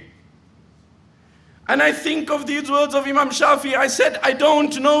me. And I think of these words of Imam Shafi. I said, I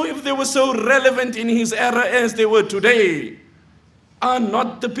don't know if they were so relevant in his era as they were today. Are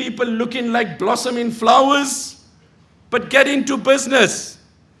not the people looking like blossoming flowers? But get into business.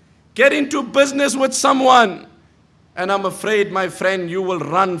 Get into business with someone. And I'm afraid, my friend, you will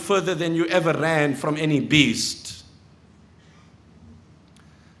run further than you ever ran from any beast.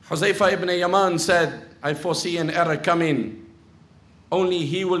 Huzaifa ibn Yaman said, I foresee an era coming. Only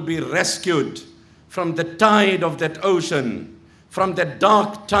he will be rescued from the tide of that ocean, from that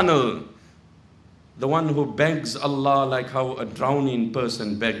dark tunnel. The one who begs Allah like how a drowning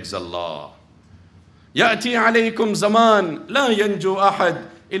person begs Allah. يأتي عليكم زمان لا ينجو أحد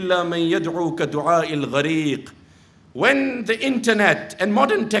إلا من يدعو كدعاء الغريق. When the internet and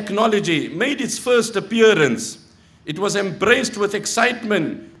modern technology made its first appearance, it was embraced with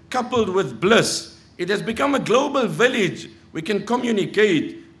excitement, coupled with bliss. It has become a global village. We can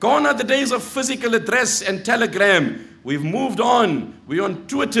communicate. Gone are the days of physical address and telegram. We've moved on. We're on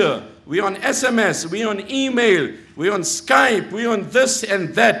Twitter. We're on SMS. We're on email. We're on Skype. We're on this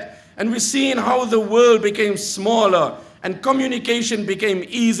and that. And we're seeing how the world became smaller and communication became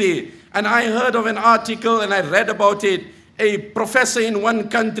easy. And I heard of an article and I read about it. A professor in one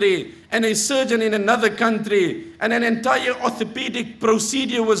country and a surgeon in another country, and an entire orthopedic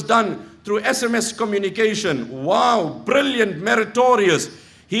procedure was done through SMS communication. Wow, brilliant, meritorious.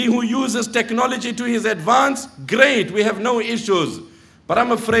 He who uses technology to his advance, great, we have no issues. But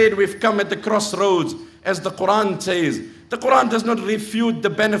I'm afraid we've come at the crossroads, as the Quran says. The Quran does not refute the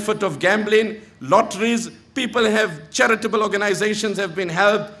benefit of gambling, lotteries. People have, charitable organizations have been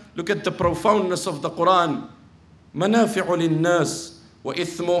helped. Look at the profoundness of the Quran. منافع للناس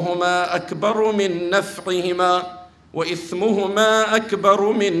وإثمهما أكبر من نفعهما وإثمهما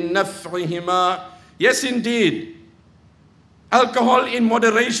أكبر من نفعهما. Yes, indeed. Alcohol in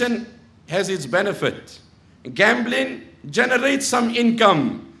moderation has its benefit. Gambling generates some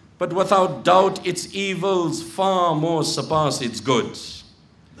income, but without doubt its evils far more surpass its goods.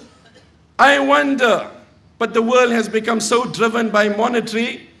 I wonder, but the world has become so driven by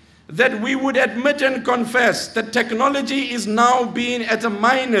monetary that we would admit and confess that technology is now being at a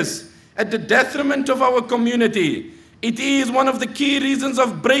minus, at the detriment of our community. It is one of the key reasons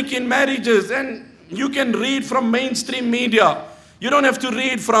of breaking marriages, and you can read from mainstream media. You don't have to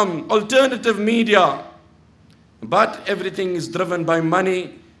read from alternative media. But everything is driven by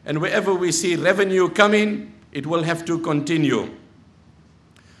money, and wherever we see revenue coming, it will have to continue.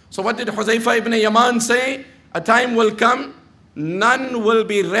 So what did Huzaifa ibn Yaman say? A time will come, none will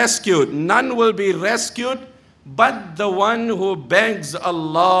be rescued. None will be rescued but the one who begs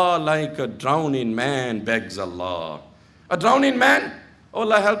Allah like a drowning man begs Allah. A drowning man? Oh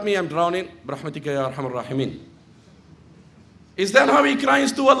Allah, help me, I'm drowning. Brahmatika ya arhamar rahimin. Is that how he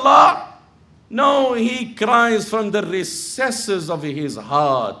cries to Allah? No, he cries from the recesses of his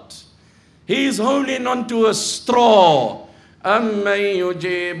heart. He is holding on to a straw. أَمَّن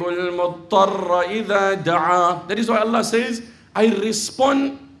يُجِيبُ الْمُضْطَرَّ إِذَا دَعَى. That is why Allah says, I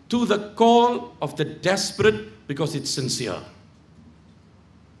respond to the call of the desperate because it's sincere.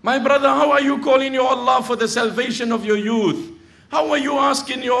 My brother, how are you calling your Allah for the salvation of your youth? How are you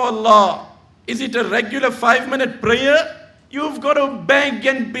asking your Allah? Is it a regular 5-minute prayer? You've got to beg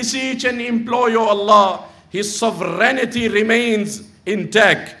and beseech and implore your Allah. His sovereignty remains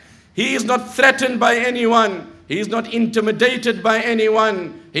intact. He is not threatened by anyone. He is not intimidated by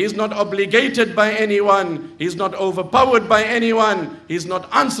anyone. He is not obligated by anyone. He is not overpowered by anyone. He is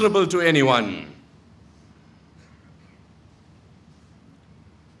not answerable to anyone.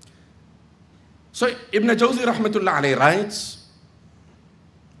 So Ibn Jawzi rahmatullah alayhi writes,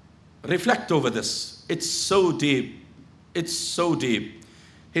 reflect over this. It's so deep. It's so deep.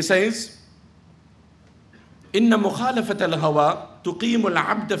 He says, إن مخالفة الهوى تقيم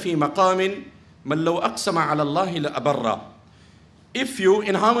العبد في مقام من لو أقسم على الله لأبره. If you,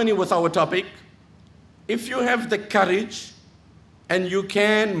 in harmony with our topic, if you have the courage and you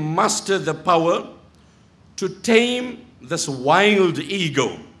can muster the power to tame this wild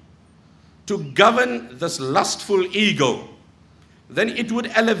ego, to govern this lustful ego, then it would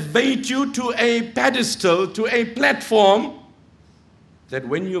elevate you to a pedestal, to a platform that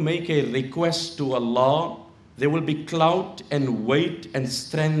when you make a request to Allah, there will be clout and weight and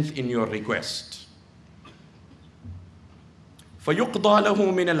strength in your request. فَيُقْضَى لَهُ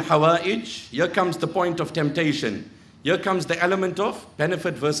مِنَ الْحَوَائِجِ. Here comes the point of temptation. Here comes the element of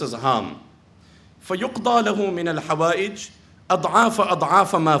benefit versus harm. فَيُقْضَى لَهُ مِنَ الْحَوَائِجِ أَضْعَافَ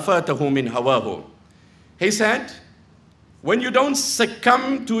أَضْعَافَ مَا فَاتَهُ مِنْ هَوَاهُ. He said, when you don't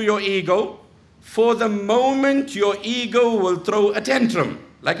succumb to your ego, for the moment your ego will throw a tantrum,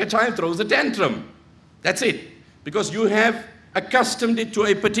 like a child throws a tantrum. That's it. Because you have accustomed it to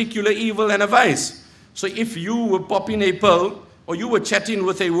a particular evil and a vice. So if you were popping a pill, or you were chatting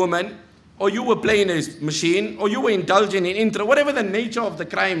with a woman, or you were playing a machine, or you were indulging in intro, whatever the nature of the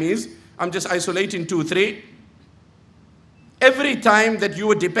crime is, I'm just isolating 2, 3. Every time that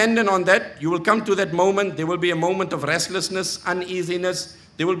you are dependent on that, you will come to that moment, there will be a moment of restlessness, uneasiness,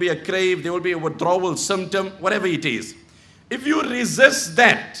 there will be a crave, there will be a withdrawal symptom, whatever it is. If you resist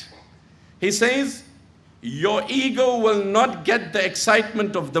that, he says, your ego will not get the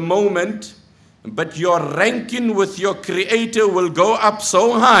excitement of the moment, but your ranking with your Creator will go up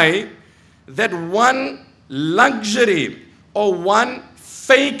so high that one luxury or one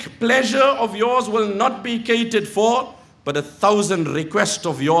fake pleasure of yours will not be catered for, but 1,000 requests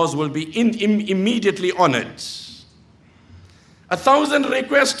of yours will be immediately honored. 1,000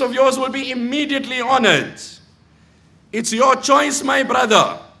 requests of yours will be immediately honored. It's your choice, my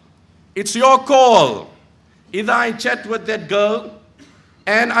brother. It's your call. Either I chat with that girl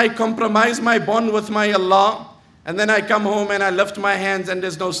and I compromise my bond with my Allah, and then I come home and I lift my hands and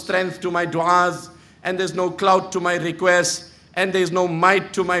there's no strength to my du'as, and there's no clout to my requests, and there's no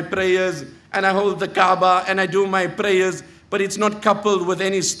might to my prayers, and I hold the Kaaba and I do my prayers, but it's not coupled with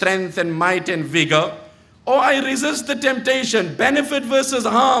any strength and might and vigor. Or I resist the temptation, benefit versus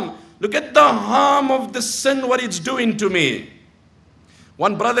harm. Look at the harm of the sin, what it's doing to me.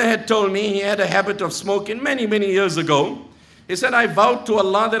 One brother had told me he had a habit of smoking many, many years ago. He said, I vowed to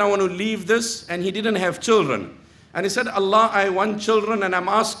Allah that I want to leave this, and he didn't have children. And he said, Allah, I want children, and I'm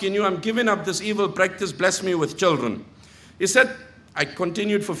asking you, I'm giving up this evil practice, bless me with children. He said, I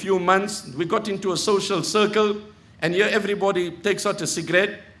continued for a few months. We got into a social circle, and here everybody takes out a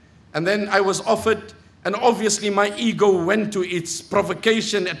cigarette. And then I was offered, and obviously my ego went to its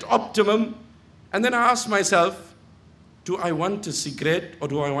provocation at optimum. And then I asked myself, do I want a cigarette or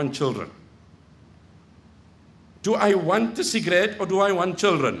do I want children? Do I want a cigarette or do I want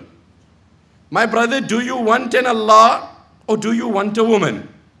children? My brother, do you want an Allah or do you want a woman?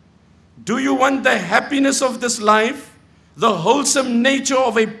 Do you want the happiness of this life? The wholesome nature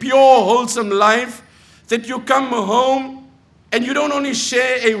of a pure, wholesome life, that you come home and you don't only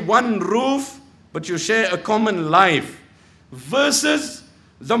share a one roof, but you share a common life, versus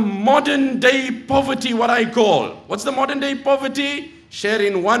the modern day poverty, what I call. What's the modern day poverty?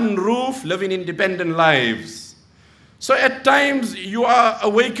 Sharing one roof, living independent lives. So at times you are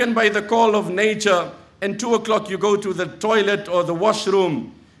awakened by the call of nature, and 2 o'clock you go to the toilet or the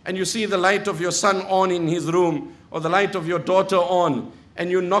washroom, and you see the light of your son on in his room, or the light of your daughter on,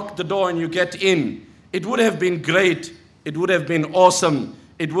 and you knock the door and you get in. It would have been great. It would have been awesome.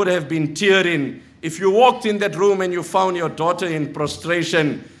 It would have been tearing if you walked in that room and you found your daughter in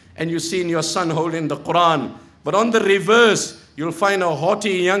prostration and you seen your son holding the Quran. But on the reverse, you'll find a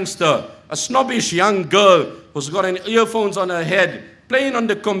haughty youngster, a snobbish young girl who's got an earphones on her head, playing on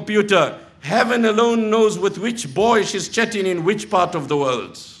the computer. Heaven alone knows with which boy she's chatting in which part of the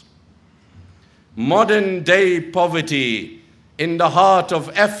world. Modern day poverty in the heart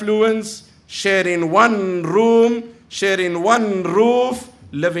of affluence, sharing one room, sharing one roof,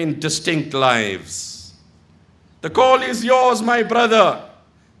 living distinct lives. The call is yours, my brother.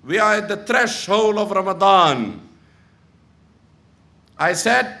 We are at the threshold of Ramadan. I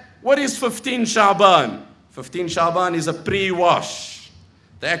said, what is 15 Shaban? 15 Shaban is a pre-wash.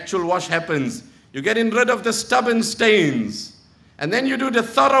 The actual wash happens. You're getting rid of the stubborn stains. And then you do the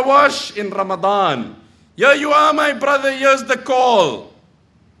thorough wash in Ramadan. Here you are, my brother, here's the call.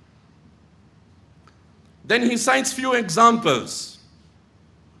 Then he cites few examples.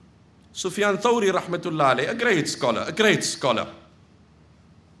 Sufyan Thawri, rahmatullah alayh, a great scholar,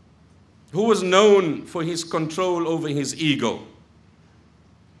 who was known for his control over his ego.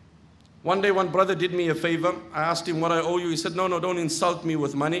 One day, one brother did me a favor. I asked him what I owe you. He said, no, don't insult me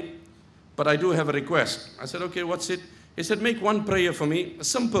with money, but I do have a request. I said, okay, what's it? He said, make one prayer for me, a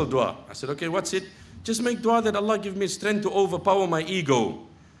simple dua. I said, okay, what's it? Just make dua that Allah give me strength to overpower my ego.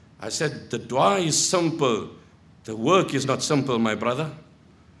 I said, the dua is simple. The work is not simple, my brother.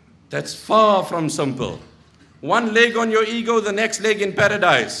 That's far from simple. One leg on your ego, the next leg in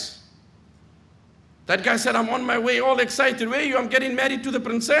paradise. That guy said, I'm on my way, all excited. Where are you? I'm getting married to the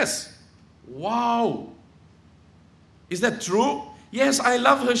princess. Wow. Is that true? Yes, I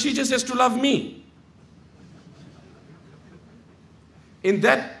love her. She just has to love me. In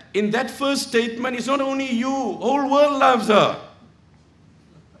that first statement, it's not only you. Whole world loves her.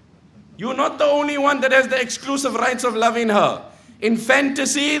 You're not the only one that has the exclusive rights of loving her. In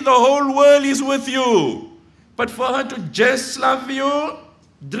fantasy, the whole world is with you. But for her to just love you,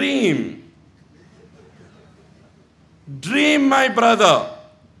 dream. Dream, my brother.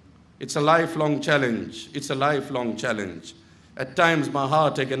 It's a lifelong challenge. It's a lifelong challenge. At times my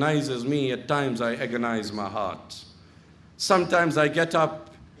heart agonizes me. At times I agonize my heart. Sometimes I get up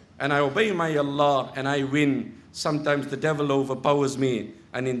and I obey my Allah and I win. Sometimes the devil overpowers me.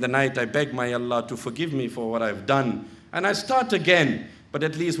 And in the night I beg my Allah to forgive me for what I've done. And I start again. But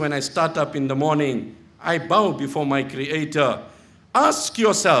at least when I start up in the morning, I bow before my Creator. Ask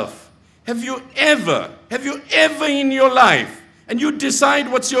yourself, have you ever in your life, and you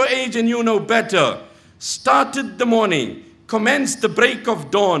decide what's your age and you know better, started the morning, commenced the break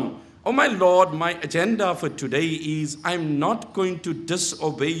of dawn, oh my Lord, my agenda for today is I'm not going to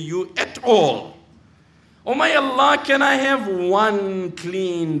disobey you at all. Oh my Allah, can I have one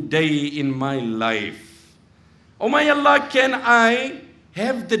clean day in my life? Oh my Allah, can I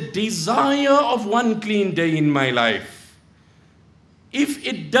have the desire of one clean day in my life? If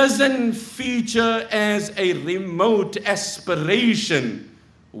it doesn't feature as a remote aspiration,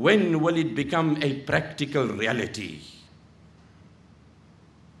 when will it become a practical reality?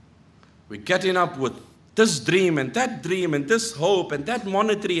 We're getting up with this dream and this hope and that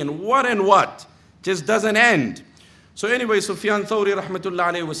monetary and what. Just doesn't end. So anyway, Sufyan Thawri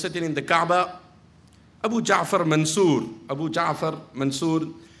rahmatullah alayhi was sitting in the Kaaba. Abu Ja'far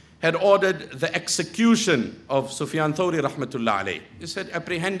Mansur had ordered the execution of Sufyan Thawri rahmatullah alayhi. He said,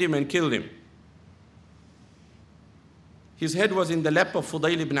 apprehend him and kill him. His head was in the lap of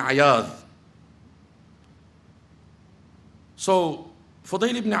Fudayl ibn Ayad. So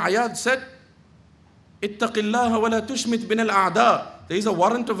Fudayl ibn Ayad said, ittaqillaha wa la tushmit bin al-a'da. There is a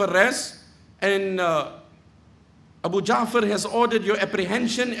warrant of arrest and Abu Ja'far has ordered your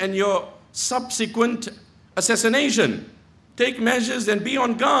apprehension and your subsequent assassination. Take measures and be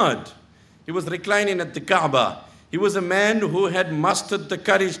on guard. He was reclining at the Kaaba. He was a man who had mustered the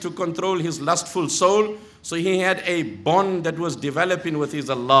courage to control his lustful soul. So he had a bond that was developing with his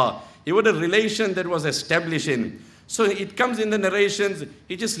Allah. He had a relation that was establishing. So it comes in the narrations,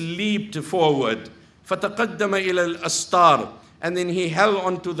 he just leaped forward. فَتَقَدَّمَ إِلَى الْأَسْتَارِ. And then he held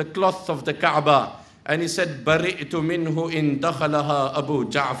onto the cloth of the Kaaba. And he said, بَرِئْتُ مِنْهُ إِن دَخَلَهَا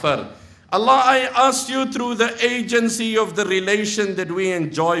أَبُو جَعْفَرٍ. Allah, I ask you through the agency of the relation that we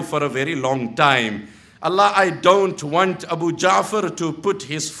enjoy for a very long time. Allah, I don't want Abu Ja'far to put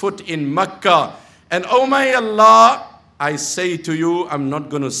his foot in Mecca. And oh my Allah, I say to you, I'm not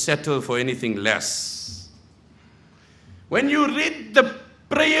going to settle for anything less. When you read the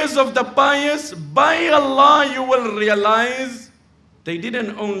prayers of the pious, by Allah, you will realize they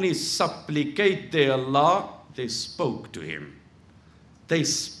didn't only supplicate their Allah, they spoke to Him. They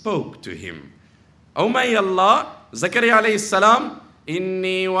spoke to Him. Oh my Allah, Zakaria alayhi salam,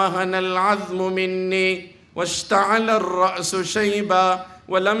 Inni wahana al-azmu minni, washta'ala al-ra'su shayba,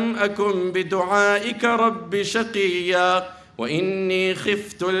 walam akum bidu'aika rabbi shaqiyya, wa inni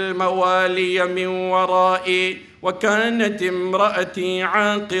khiftu al-mawaliya min wara'i, wa kanat imra'ati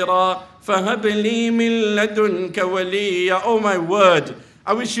 'aqira, fahab li min ladunka waliya. Oh my word,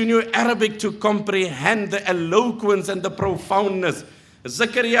 I wish you knew Arabic to comprehend the eloquence and the profoundness.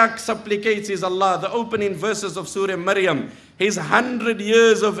 Zakaria supplicates his Allah, the opening verses of Surah Maryam. He's 100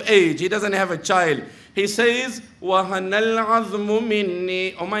 years of age. He doesn't have a child. He says, وَهَنَ الْعَظْمُ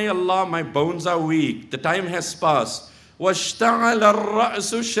مِنِّي. Oh my Allah, my bones are weak. The time has passed. وَاشْتَعَلَ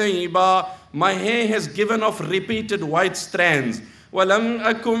الرَّأْسُ شَيْبًا. My hair has given off repeated white strands. وَلَمْ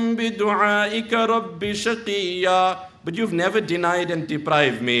أَكُمْ بِدُعَائِكَ رَبِّ شَقِيًّا. But you've never denied and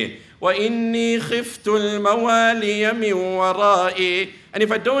deprived me. وَإِنِّي خِفْتُ الْمَوَالِيَ مِنْ وَرَائِي. And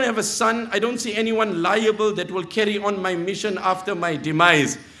if I don't have a son, I don't see anyone liable that will carry on my mission after my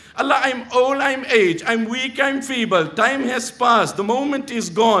demise. Allah, I'm old, I'm aged, I'm weak, I'm feeble. Time has passed, the moment is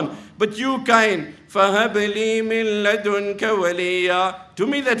gone. But you kind, فَهَبْ لِي مِن لَدُنْكَ وَلِيًّا. Do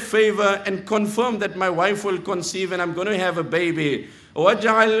me that favor and confirm that my wife will conceive and I'm going to have a baby.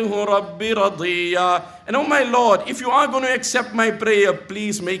 وَاجْعَلْهُ رَبِّ رَضِيًّا. And oh my Lord, if you are going to accept my prayer,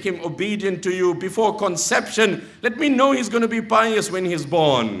 please make him obedient to you before conception. Let me know he's going to be pious when he's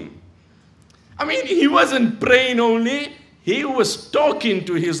born. I mean, he wasn't praying only, he was talking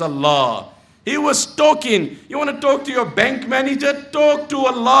to his Allah. He was talking. You want to talk to your bank manager? Talk to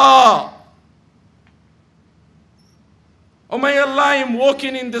Allah. Oh my Allah, I'm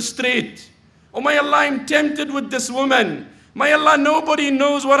walking in the street. Oh my Allah, I'm tempted with this woman. My Allah, nobody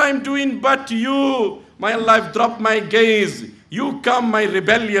knows what I'm doing but you. My Allah, I've dropped my gaze. You come, my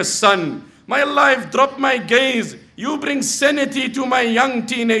rebellious son. My Allah, I've dropped my gaze. You bring sanity to my young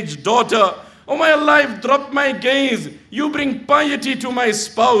teenage daughter. Oh my Allah, I've dropped my gaze. You bring piety to my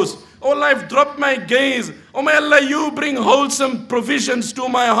spouse. Oh Allah, I've dropped my gaze. Oh my Allah, you bring wholesome provisions to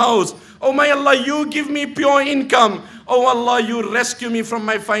my house. Oh my Allah, you give me pure income. Oh Allah, you rescue me from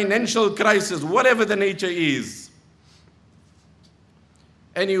my financial crisis, whatever the nature is.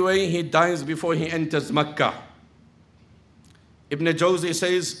 Anyway, he dies before he enters Mecca. Ibn Jawzi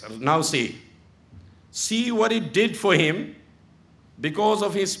says, now see what it did for him because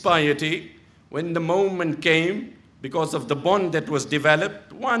of his piety. When the moment came, because of the bond that was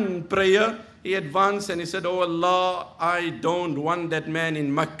developed, one prayer, he advanced and he said, oh Allah, I don't want that man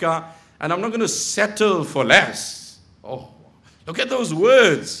in Mecca and I'm not going to settle for less. Oh, look at those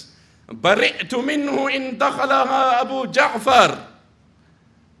words. بَرِئْتُ مِنْهُ إِنْ دَخَلَهَا أَبُو جَعْفَرٍ.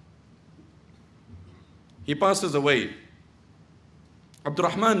 He passes away.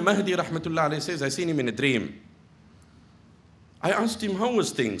 Abdurrahman Mahdi rahmatullah alayhi says, I seen him in a dream. I asked him, how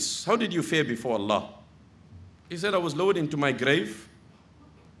was things? How did you fare before Allah? He said, I was lowered into my grave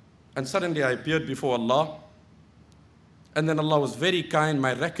and suddenly I appeared before Allah. And then Allah was very kind.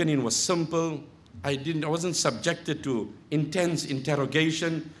 My reckoning was simple. I wasn't subjected to intense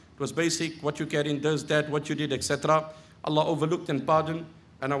interrogation. It was basic, what you carry in does that, what you did, etc. Allah overlooked and pardoned,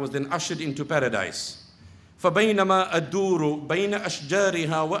 and I was then ushered into paradise. فَبَيْنَمَا أَدُورُ بَيْنَ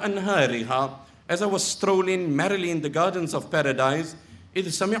أَشْجَارِهَا وَأَنْهَارِهَا. As I was strolling merrily in the gardens of paradise, إِذْ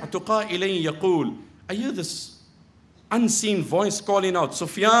سَمِعْتُ قَائِلًا يَقُولُ. I hear this unseen voice calling out,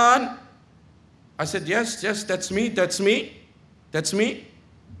 Sufyan. I said, yes, that's me.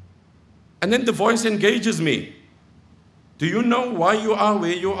 And then the voice engages me. Do you know why you are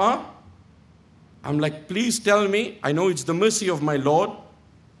where you are? I'm like, please tell me. I know it's the mercy of my Lord.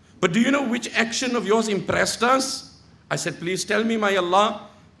 But do you know which action of yours impressed us? I said, please tell me, my Allah.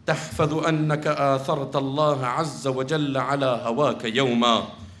 تَحْفَظُ أَنَّكَ آثَرْتَ اللَّهَ عَزَّ وَجَلَّ عَلَى هَوَاكَ يَوْمًا.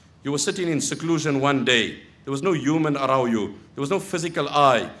 You were sitting in seclusion one day. There was no human around you. There was no physical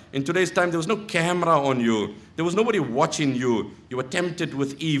eye. In today's time, there was no camera on you. There was nobody watching you. You were tempted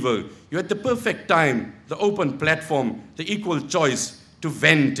with evil. You had the perfect time, the open platform, the equal choice to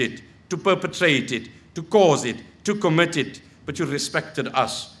vent it, to perpetrate it, to cause it, to commit it. But you respected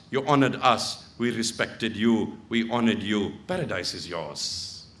us. You honored us. We respected you. We honored you. Paradise is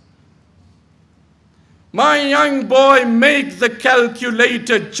yours. My young boy, make the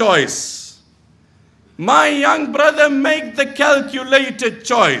calculated choice. My young brother, make the calculated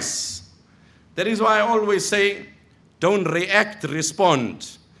choice. That is why I always say, don't react,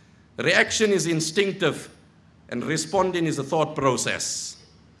 respond. Reaction is instinctive, and responding is a thought process.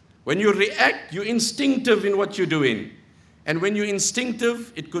 When you react, you're instinctive in what you're doing. And when you're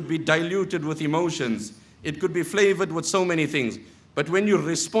instinctive, it could be diluted with emotions. It could be flavored with so many things. But when you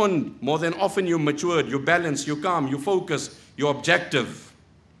respond, more than often you're matured, you're balanced, you're calm, you focus, you're objective.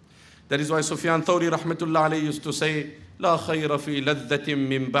 That is why Sufyan Thawri rahmatullah alayhi used to say, La khayra fi ladhatin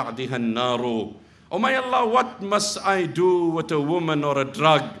min ba'diha an-naru. Oh my Allah, what must I do with a woman or a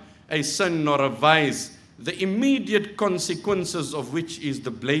drug, a sin or a vice, the immediate consequences of which is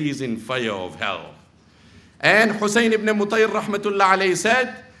the blazing fire of hell. And Hussein ibn Mutayr rahmatullah alayhi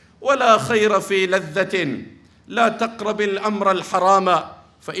said, وَلَا خَيْرَ فِي لَذَّةٍ لَا تَقْرَبِ الْأَمْرَ الْحَرَامَ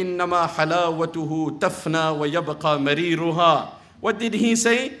فَإِنَّمَا حَلَاوَتُهُ تَفْنَى وَيَبْقَى مَرِيرُهَا. What did he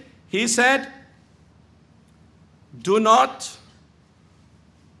say? He said, do not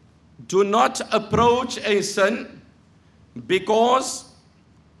approach a sin because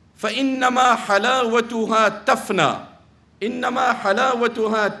فَإِنَّمَا حَلَاوَتُهَا تَفْنَى إِنَّمَا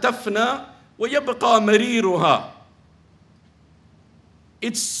حَلَاوَتُهَا تَفْنَى وَيَبْقَى مَرِيرُهَا.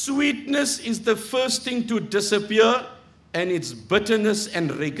 Its sweetness is the first thing to disappear, and its bitterness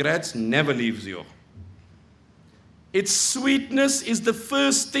and regrets never leaves you. Its sweetness is the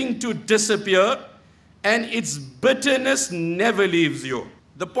first thing to disappear, and its bitterness never leaves you.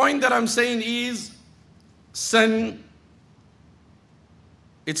 The point that I'm saying is, sin,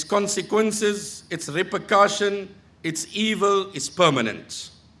 its consequences, its repercussion, its evil is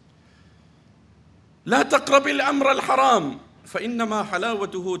permanent. لا تقرب الأمر الحرام فإنما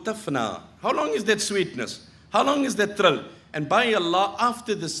حلاوته تفنى. How long is that sweetness? How long is that thrill? And by Allah,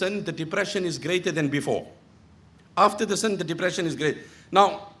 after the sin, the depression is greater than before. After the sin, the depression is great.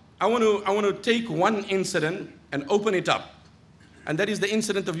 Now, I want to take one incident and open it up. And that is the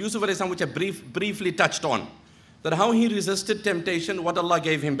incident of Yusuf alayhi salam, which I briefly touched on. That how he resisted temptation, what Allah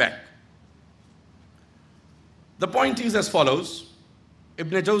gave him back. The point is as follows.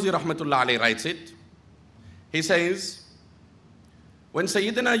 Ibn Jawzi rahmatullah alayhi writes it. He says, when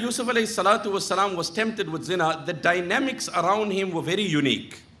Sayyidina Yusuf alayhi salatu wasalam was tempted with zina, the dynamics around him were very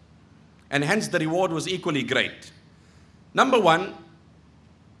unique. And hence the reward was equally great. Number one,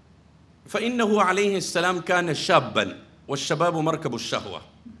 فَإِنَّهُ عَلَيْهِ السَّلَامُ كَانَ شَابًّا وَالشَّبَابُ مَرْكَبُ الشَّهْوَةِ.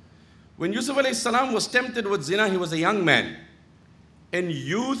 When Yusuf alayhi salam was tempted with zina, he was a young man. And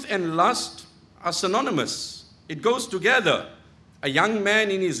youth and lust are synonymous. It goes together. A young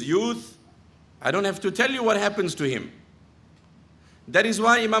man in his youth, I don't have to tell you what happens to him. That is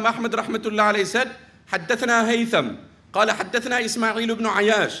why Imam Ahmad rahmatullah alayhi said, حدثنا هيثم قال حدثنا إسماعيل بن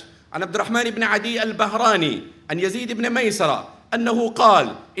عياش عن عبد الرحمن بن عدي البهراني عن يزيد بن ميسرة أنه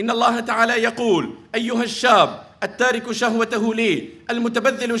قال إن الله تعالى يقول أيها الشاب التارك شهوته لي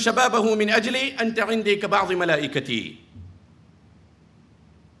المتبذل شبابه من أجلي أنت عندي كبعض ملائكتي.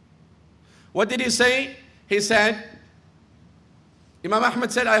 What did he say? He said, Imam Ahmad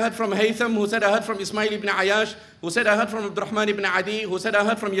said, I heard from Haytham, who said, I heard from Ismail ibn Ayash, who said, I heard from Abdurrahman ibn Adi, who said, I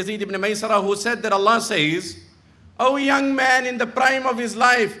heard from Yazid ibn Maysara, who said that Allah says, O young man in the prime of his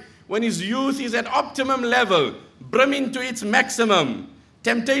life, when his youth is at optimum level, brimming to its maximum,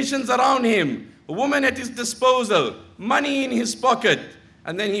 temptations around him, a woman at his disposal, money in his pocket,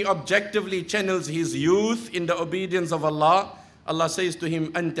 and then he objectively channels his youth in the obedience of Allah. Allah says to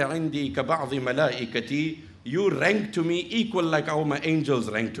him, Anta indi ka ba'dhi malaikati, you rank to me equal like how my angels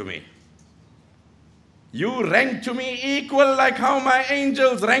rank to me. You rank to me equal like how my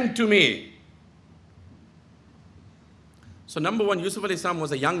angels rank to me. So number one, Yusuf alayhi salam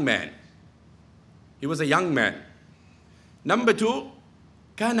was a young man. He was a young man. Number two,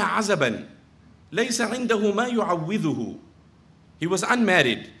 كان عزبا ليس عنده ما يعوذه. He was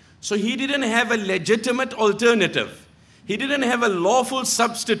unmarried. So he didn't have a legitimate alternative. He didn't have a lawful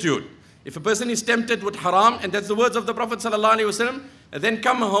substitute. If a person is tempted with haram, and that's the words of the Prophet ﷺ, then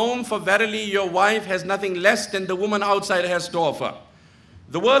come home, for verily your wife has nothing less than the woman outside has to offer.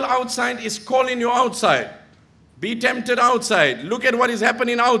 The world outside is calling you outside. Be tempted outside. Look at what is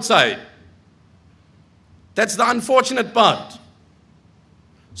happening outside. That's the unfortunate part.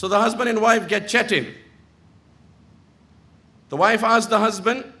 So the husband and wife get chatting. The wife asks the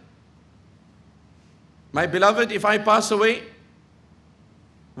husband, my beloved, if I pass away,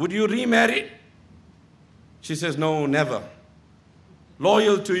 would you remarry? She says, no, never.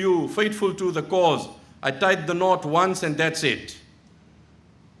 Loyal to you, faithful to the cause. I tied the knot once and that's it.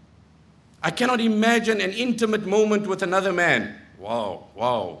 I cannot imagine an intimate moment with another man. Wow,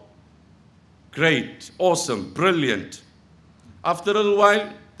 wow. Great, awesome, brilliant. After a little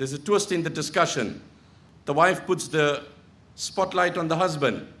while, there's a twist in the discussion. The wife puts the spotlight on the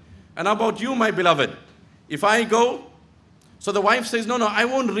husband. And how about you, my beloved? If I go, so the wife says, no, I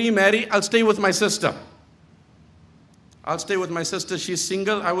won't remarry, I'll stay with my sister. I'll stay with my sister, she's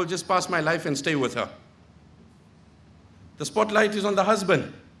single, I will just pass my life and stay with her. The spotlight is on the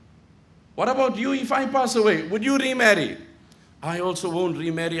husband. What about you if I pass away? Would you remarry? I also won't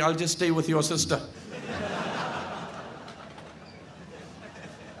remarry, I'll just stay with your sister.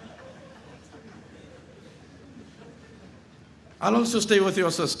 I'll also stay with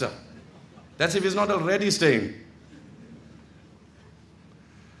your sister. That's if he's not already staying.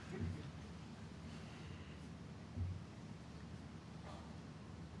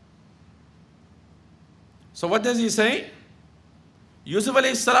 So what does he say? Yusuf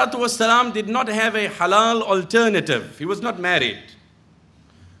alayhi salatu wasalam did not have a halal alternative. He was not married,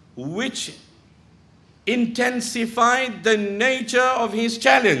 which intensified the nature of his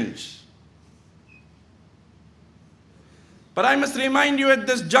challenge. But I must remind you at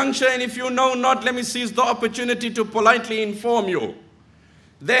this juncture, and if you know not, let me seize the opportunity to politely inform you.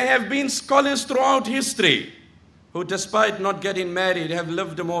 There have been scholars throughout history who, despite not getting married, have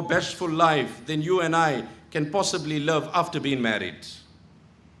lived a more bashful life than you and I can possibly live after being married.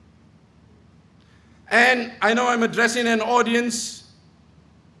 And I know I'm addressing an audience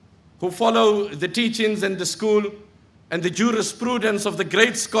who follow the teachings and the school and the jurisprudence of the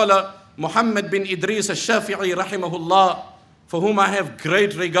great scholar Muhammad bin Idris al-Shafi'i rahimahullah, for whom I have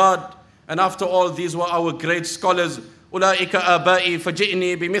great regard. And after all, these were our great scholars. أولئك آبائي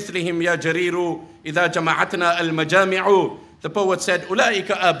فجئني بمثلهم يا جرير إذا جمعتنا المجامع. The poet said, أولئك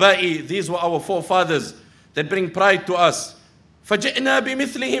آبائي, these were our forefathers that bring pride to us. فجئنا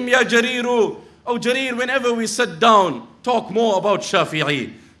بمثلهم يا جرير. Oh Jarir, whenever we sit down, talk more about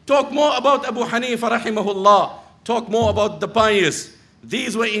Shafi'i. Talk more about Abu Hanifa rahimahullah. Talk more about the pious.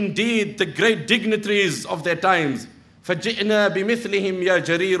 These were indeed the great dignitaries of their times. فجئنا بمثلهم يا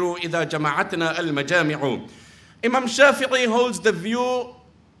جرير إذا جمعتنا المجامع. Imam Shafi'i holds the view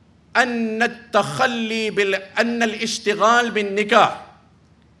أن الاشتغال بالنكاح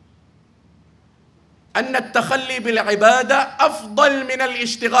أن التخلي بالعبادة أفضل من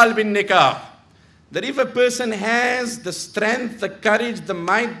الاشتغال بالنكاح. That if a person has the strength, the courage, the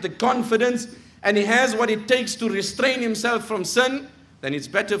might, the confidence, and he has what it takes to restrain himself from sin, then it's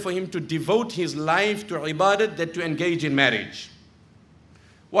better for him to devote his life to ibadat than to engage in marriage.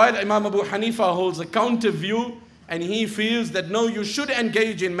 While Imam Abu Hanifa holds a counter view, and he feels that no, you should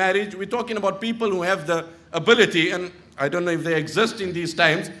engage in marriage. We're talking about people who have the ability, and I don't know if they exist in these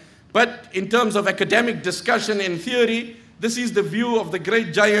times, but in terms of academic discussion and theory, this is the view of the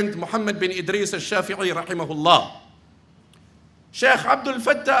great giant Muhammad bin Idris al-Shafi'i rahimahullah. Sheikh Abdul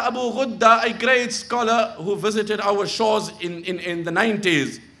Fattah Abu Ghudda, a great scholar who visited our shores in the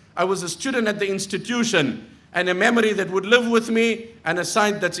 90s. I was a student at the institution, and a memory that would live with me, and a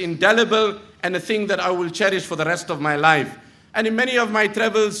sight that's indelible, and a thing that I will cherish for the rest of my life. And in many of my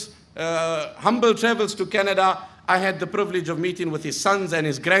travels, humble travels to Canada, I had the privilege of meeting with his sons and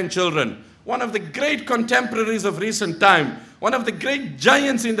his grandchildren. One of the great contemporaries of recent time, one of the great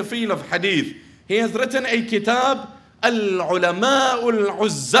giants in the field of hadith. He has written a kitab, Al-Ulama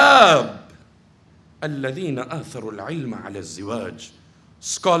Al-Uzzab, Alladhina Atharu Al-Ilma Ala Ziwaj.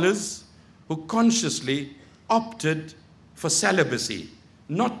 Scholars who consciously opted for celibacy,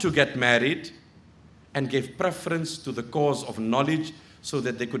 not to get married, and gave preference to the cause of knowledge so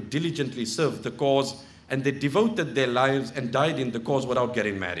that they could diligently serve the cause, and they devoted their lives and died in the cause without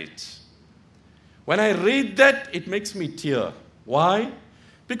getting married. When I read that, it makes me tear. Why?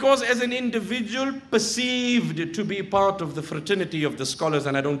 Because as an individual perceived to be part of the fraternity of the scholars,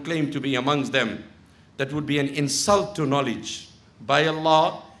 and I don't claim to be amongst them, that would be an insult to knowledge. By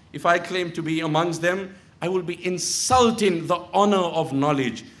Allah, if I claim to be amongst them, I will be insulting the honor of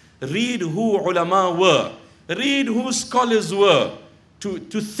knowledge. Read who ulama were. Read who scholars were to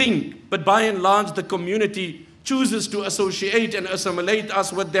think. But by and large, the community chooses to associate and assimilate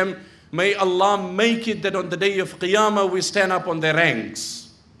us with them. May Allah make it that on the day of Qiyamah, we stand up on their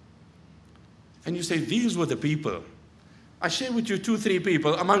ranks. And you say, these were the people. I share with you 2-3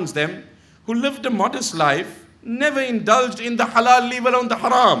 people amongst them who lived a modest life, never indulged in the halal, leave alone the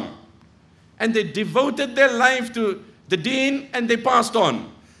haram. And they devoted their life to the deen, and they passed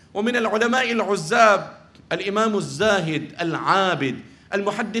on. ومن العلماء العزاب الإمام الزاهد العابد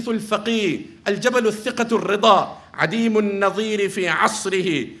المحدث الفقيه الجبل الثقة الرضا عديم النظير في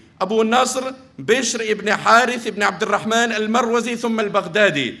عصره أبو النصر بشر ابن حارث ابن عبد الرحمن المروزي ثم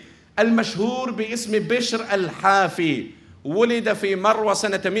البغدادي المشهور باسم بشر الحافي. ولد في مروى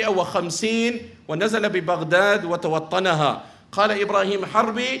سنة 150 ونزل ببغداد وتوطنها. قال إبراهيم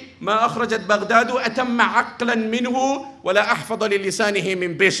حربي: ما أخرجت بغداد أتم عقلا منه ولا أحفظ للسانه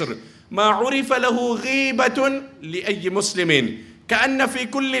من بشر. ما عرف له غيبة لأي مسلم كأن في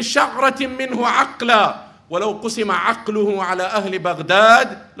كل شعرة منه عقلا ولو قسم عقله على أهل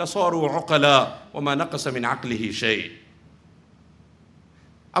بغداد لصاروا عقلا وما نقص من عقله شيء.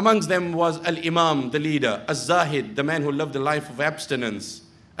 Amongst them was Al-Imam, the leader, Al-Zahid, the man who lived a life of abstinence,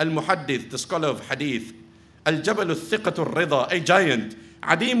 Al-Muhaddith, the scholar of hadith, Al-Jabal al-Thiqatu al-Rida, a giant,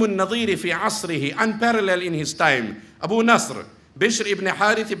 Adim al-Nadhiri fi asrihi, unparalleled in his time, Abu Nasr, Bishr ibn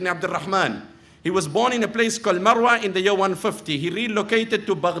Harith ibn Abd al-Rahman. He was born in a place called Marwa in the year 150. He relocated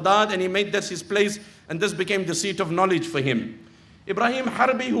to Baghdad and he made this his place, and this became the seat of knowledge for him. Ibrahim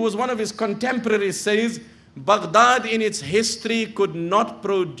Harbi, who was one of his contemporaries, says, Baghdad in its history could not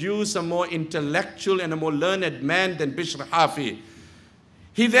produce a more intellectual and a more learned man than Bishr Hafi.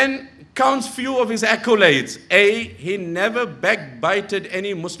 He then counts few of his accolades. A, he never backbited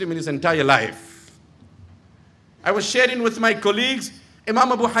any Muslim in his entire life. I was sharing with my colleagues,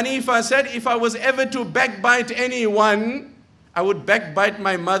 Imam Abu Hanifa said, if I was ever to backbite anyone, I would backbite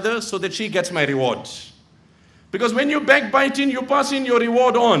my mother so that she gets my reward. Because when you're backbiting, you're passing your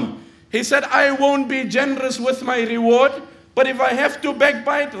reward on. He said, I won't be generous with my reward, but if I have to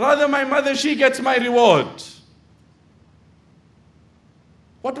backbite, rather my mother, she gets my reward.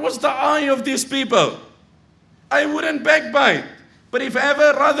 What was the eye of these people? I wouldn't backbite, but if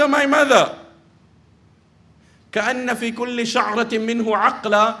ever, rather my mother. كأن في كل شعرة منه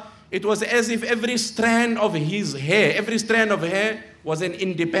عقلا. It was as if every strand of his hair was an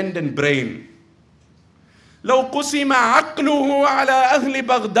independent brain. لو قسم عقله على أهل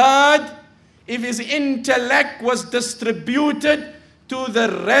بغداد, if his intellect was distributed to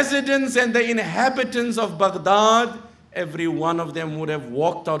the residents and the inhabitants of Baghdad, every one of them would have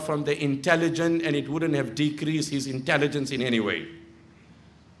walked out from the intelligent, and it wouldn't have decreased his intelligence in any way.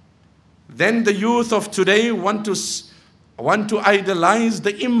 Then the youth of today want to idolize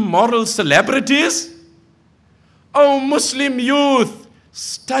the immoral celebrities. Oh Muslim youth,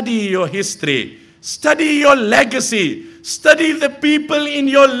 Study your history. Study your legacy. Study the people in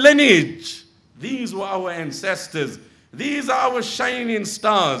your lineage. These were our ancestors. These are our shining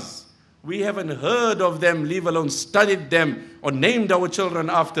stars. We haven't heard of them, leave alone studied them or named our children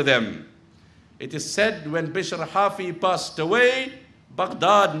after them. It is said when Bishr Hafi passed away,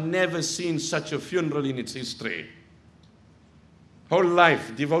 Baghdad never seen such a funeral in its history. Whole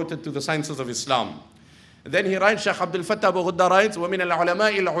life devoted to the sciences of Islam. Then he writes, Sheikh Abdul Fattah Abu Ghudda writes, وَمِنَ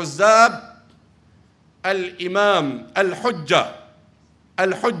الْعُلَمَاءِ الْعُزَّابِ الْإِمَامِ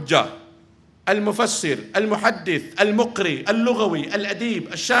الْحُجَّةِ المفسر المحدث المقري اللغوي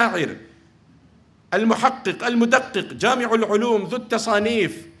الأديب الشاعر المحقق المدقق جامع العلوم ذو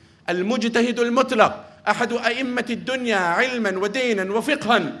التصانيف المجتهد المطلق أحد أئمة الدنيا علما ودينا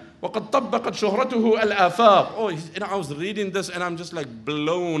وفقها وقد طبقت شهرته الآفاق. Oh, I was reading this and I'm just like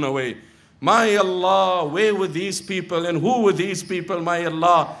blown away. My Allah, where were these people and who were these people, my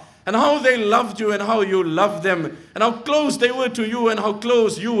Allah? And how they loved you and how you loved them, and how close they were to you and how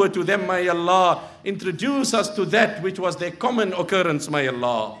close you were to them, my Allah. Introduce us to that which was their common occurrence, my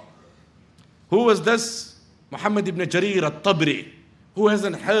Allah. Who was this? Muhammad ibn Jarir al-Tabri. Who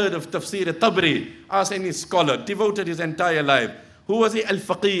hasn't heard of Tafsir al-Tabri? Ask any scholar, devoted his entire life. Who was he?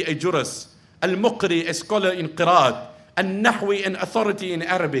 Al-Faqih, a jurist. Al-Muqri, a scholar in Qiraat. Al-Nahwi, an authority in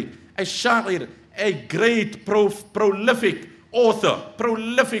Arabic. Al-Sha'ir, a great prolific author,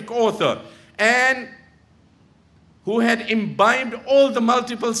 and who had imbibed all the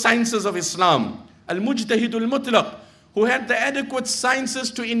multiple sciences of Islam. Al-Mujtahid al-Mutlaq, who had the adequate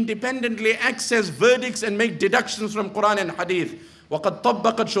sciences to independently access verdicts and make deductions from Quran and Hadith. وَقَدْ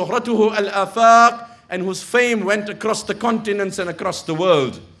طَبَّقَتْ شُهْرَتُهُ الْآفَاقِ, and whose fame went across the continents and across the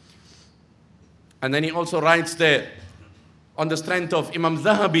world. And then he also writes there, on the strength of Imam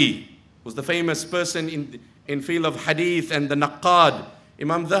Zahabi, who's the famous person in field of hadith and the Naqqad.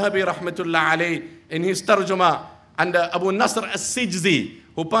 Imam Zahabi rahmatullah alayh, in his tarjuma, and Abu Nasr as-Sijzi,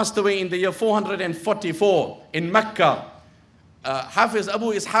 who passed away in the year 444 in Mecca. Hafiz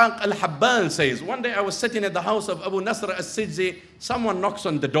Abu Ishaq al-Habbal says, one day I was sitting at the house of Abu Nasr as-Sijzi, someone knocks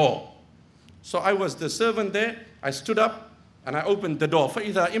on the door. So I was the servant there, I stood up and I opened the door.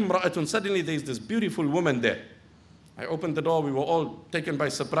 فَإِذَا إِمْرَأَةٌ, suddenly there's this beautiful woman there. I opened the door, we were all taken by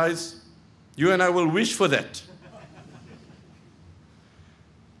surprise. You and I will wish for that.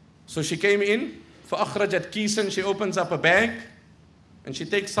 So she came in, فَأَخْرَجَتْ كِيسًا, she opens up a bag, and she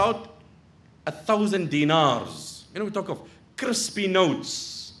takes out 1,000 dinars. You know, we talk of crispy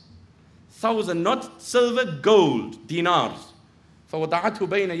notes. 1,000, not silver, gold, dinars. فَوَضَعَتْهُ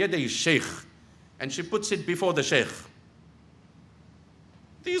بَيْنَ يَدَيِ الشَّيْخِ, and she puts it before the Shaykh.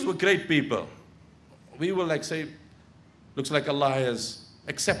 These were great people. We will like say, looks like Allah has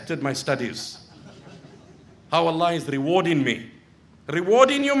accepted my studies. How Allah is rewarding me.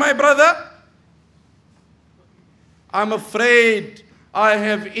 Rewarding you, my brother? I'm afraid I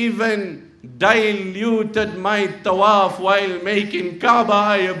have even diluted my tawaf while making Kaaba.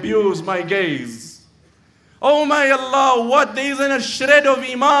 I abuse my gaze. Oh my Allah, what? There isn't a shred of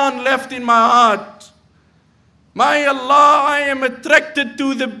Iman left in my heart. My Allah, I am attracted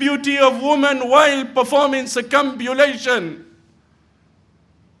to the beauty of woman while performing circumambulation.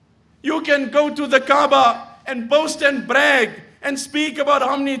 You can go to the Kaaba and boast and brag and speak about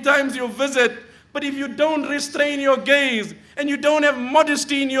how many times you visit, but if you don't restrain your gaze and you don't have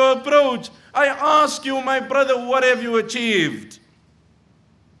modesty in your approach, I ask you, my brother, what have you achieved?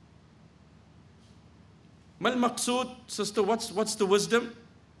 Mal maqsood, sister, what's the wisdom?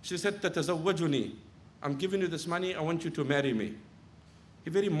 She said, tatazawwajuni. I'm giving you this money, I want you to marry me. He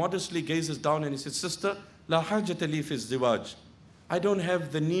very modestly gazes down and he said, sister, la hajata li fi izdiwaj. I don't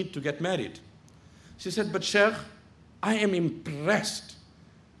have the need to get married. She said, but Sheikh, I am impressed.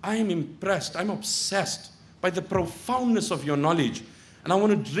 I'm obsessed by the profoundness of your knowledge. And I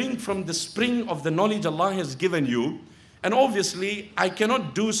want to drink from the spring of the knowledge Allah has given you. And obviously, I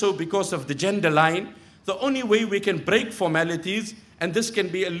cannot do so because of the gender line. The only way we can break formalities, and this can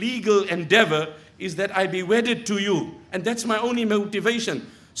be a legal endeavor, is that I be wedded to you. And that's my only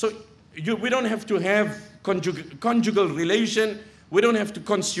motivation. So we don't have to have conjugal relation. We don't have to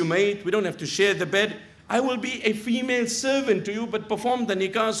consummate. We don't have to share the bed. I will be a female servant to you, but perform the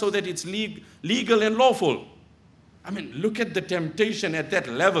nikah so that it's legal and lawful. I mean, look at the temptation at that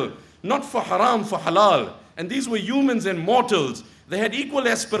level. Not for haram, for halal. And these were humans and mortals. They had equal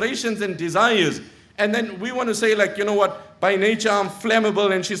aspirations and desires. And then we want to say like, you know what, by nature I'm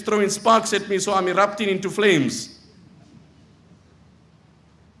flammable and she's throwing sparks at me, so I'm erupting into flames.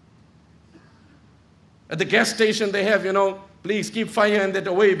 At the gas station they have, you know, please keep fire and that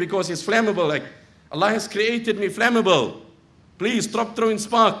away because it's flammable. Like, Allah has created me flammable. Please stop throwing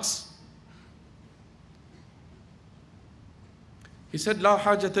sparks. He said, لا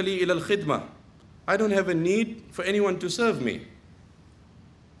حاجة لي إلى الخدمة. I don't have a need for anyone to serve me.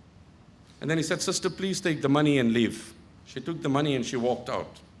 And then he said, sister, please take the money and leave. She took the money and she walked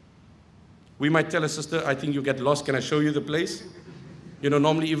out. We might tell her, sister, I think you get lost. Can I show you the place? You know,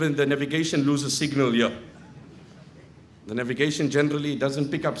 normally even the navigation loses signal here. The navigation generally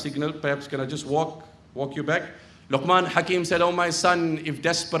doesn't pick up signal. Perhaps can I just walk you back? Luqman Hakim said, oh my son, if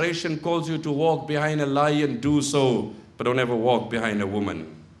desperation calls you to walk behind a lion, do so, but don't ever walk behind a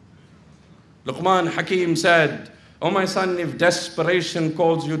woman. Luqman Hakim said, oh my son, if desperation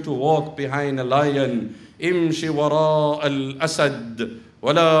calls you to walk behind a lion, imshi wara al-asad,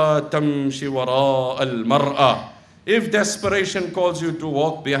 wala tamshi wara al-mar'a. If desperation calls you to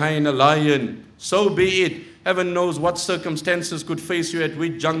walk behind a lion, so be it. Heaven knows what circumstances could face you at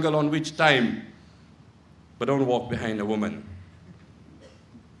which jungle on which time. But don't walk behind a woman.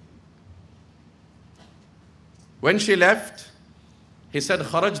 When she left, he said,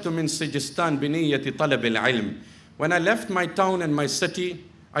 خرجت من سجستان بنية طلب العلم. When I left my town and my city,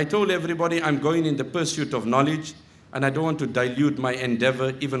 I told everybody I'm going in the pursuit of knowledge and I don't want to dilute my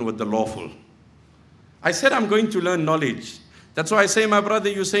endeavor even with the lawful. I said I'm going to learn knowledge. That's why I say, my brother,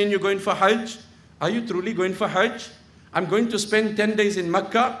 you're saying you're going for Hajj? Are you truly going for Hajj? I'm going to spend 10 days in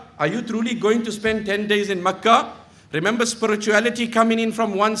Makkah. Are you truly going to spend 10 days in Makkah? Remember spirituality coming in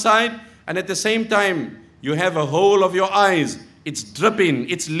from one side and at the same time you have a hole of your eyes. It's dripping,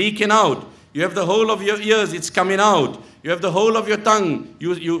 it's leaking out. You have the whole of your ears, it's coming out. You have the whole of your tongue,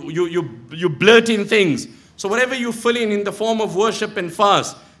 you blurting things. So whatever you fill in the form of worship and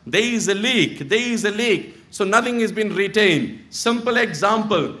fast, there is a leak. So nothing has been retained. Simple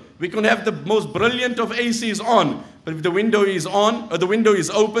example, we can have the most brilliant of ACs on, but if the window is on, or the window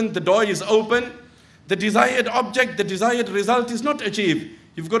is open, the door is open, the desired object, the desired result is not achieved.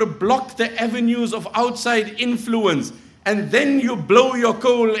 You've got to block the avenues of outside influence. And then you blow your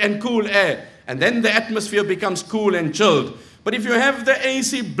cool air. And then the atmosphere becomes cool and chilled. But if you have the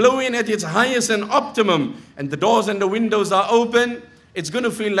AC blowing at its highest and optimum, and the doors and the windows are open, it's going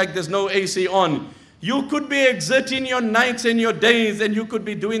to feel like there's no AC on. You could be exerting your nights and your days, and you could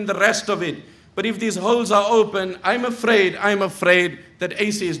be doing the rest of it. But if these holes are open, I'm afraid that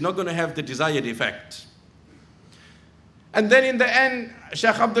AC is not going to have the desired effect. And then in the end,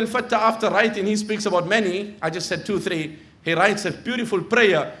 Sheikh Abdul Fattah, after writing, he speaks about many. I just said 2, 3. He writes a beautiful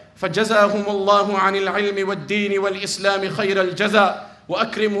prayer. فَجَزَاهُمُ اللَّهُ عَنِ الْعِلْمِ وَالدِّينِ وَالْإِسْلَامِ خَيْرَ الْجَزَاءِ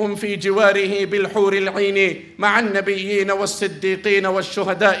وَأَكْرِمْهُمْ فِي جِوَارِهِ بِالْحُورِ الْعِينِ مَعَ النَّبِيِّينَ وَالصِّدِّيقِينَ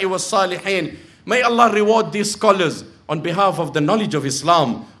وَالشُّهَدَاءِ وَالصَّالِحِينَ. May Allah reward these scholars on behalf of the knowledge of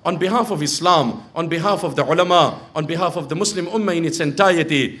Islam, on behalf of the ulama, on behalf of the Muslim ummah in its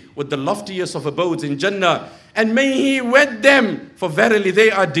entirety, with the loftiest of abodes in Jannah. And may He wed them, for verily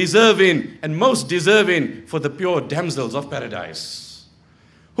they are deserving, and most deserving, for the pure damsels of paradise.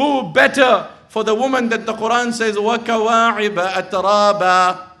 Who better for the woman that the Quran says, وَكَوَاعِبَ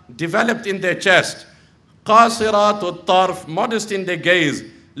أَتْرَابًا, developed in their chest, قَاصِرَاتُ الطَّرْفِ, modest in their gaze,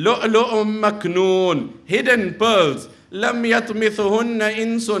 لُؤْلُؤٌ مَكْنُونَ, hidden pearls, لَمْ يَطْمِثُهُنَّ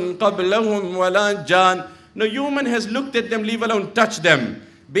إِنسٌ قَبْلَهُمْ وَلَا جَانٌ. No human has looked at them, leave alone touch them.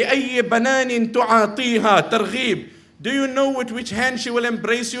 بِأَيِّ بَنَانٍ تُعَاطِيهَا تَرْغِيبٍ. Do you know with which hand she will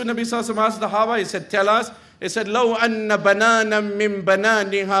embrace you? Nabi Sallallahu Alaihi Wasallam asked the Sahaba, he said, tell us. He said, لَوْ أَنَّ بَنَانًا مِّن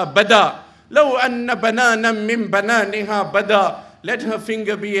بَنَانِهَا بَدَى. لَوْ أَنَّ بَنَانًا مِّن بَنَانِهَا بَدَى. Let her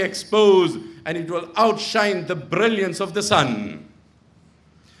finger be exposed and it will outshine the brilliance of the sun.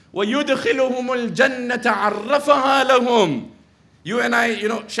 وَيُدْخِلُهُمُ الْجَنَّةَ عَرَّفَهَا لَهُمْ. You and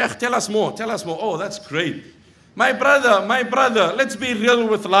I, Sheikh, tell us more. Oh, that's great. My brother, let's be real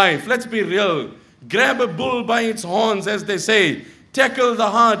with life. Let's be real. Grab a bull by its horns, as they say. Tackle the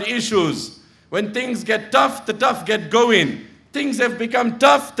hard issues. When things get tough, the tough get going. Things have become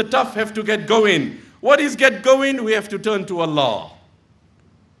tough, the tough have to get going. What is get going? We have to turn to Allah.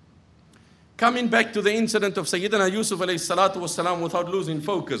 Coming back to the incident of Sayyidina Yusuf alayhi salatu wasalam, without losing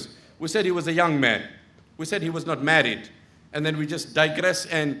focus. We said he was a young man. We said he was not married. And then we just digress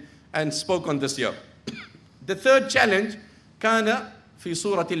and spoke on this here. The third challenge, كان في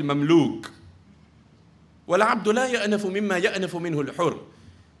صورة المملوك. والعبد لا يأنف مما يأنف منه الحر.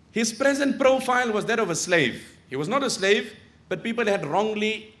 His present profile was that of a slave. He was not a slave, but people had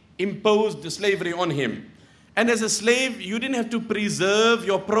wrongly imposed the slavery on him. And as a slave, you didn't have to preserve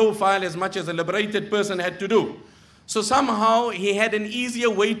your profile as much as a liberated person had to do. So somehow he had an easier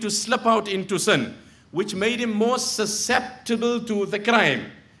way to slip out into sin, which made him more susceptible to the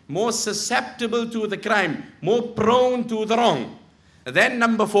crime. More prone to the wrong. Then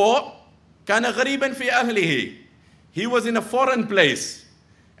number 4, كان غريبا في أهله. He was in a foreign place.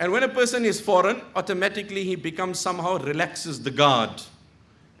 And when a person is foreign, automatically he becomes somehow relaxes the guard.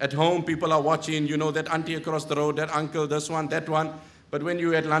 At home, people are watching, you know, that auntie across the road, that uncle, this one, that one. But when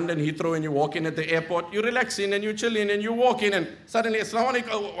you're at London Heathrow and you walk in at the airport, you relax in and you chill in and you walk in and suddenly, Assalamu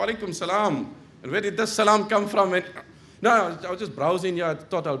alaikum, wa alaikum salam. And where did this salam come from? And, no, I was just browsing here. I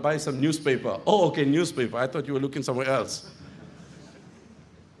thought I'll buy some newspaper. Oh, okay, newspaper. I thought you were looking somewhere else.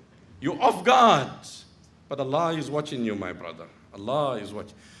 You're off guard. But Allah is watching you, my brother. Allah is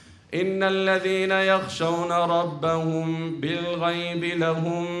watching. إن الذين يخشون ربهم بالغيب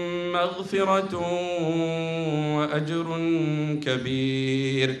لهم مغفرة وأجر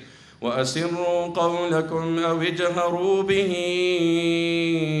كبير وأسروا قولكم أو اجهروا به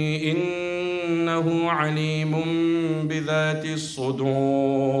إنه عليم بذات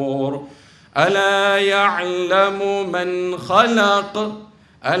الصدور ألا يعلم من خلق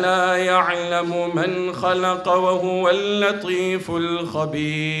ألا يعلم من خلق وهو اللطيف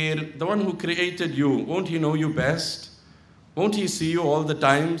الخبير. The one who created you, won't he know you best? Won't he see you all the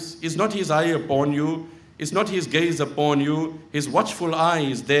times? Is not his eye upon you? Is not his gaze upon you? His watchful eye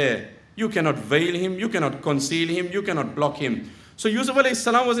is there. You cannot veil him, you cannot conceal him, you cannot block him. So Yusuf alayhi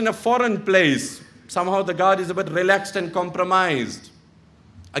salam was in a foreign place. Somehow the guard is a bit relaxed and compromised.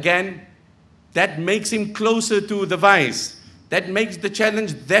 Again, that makes him closer to the vice. That makes the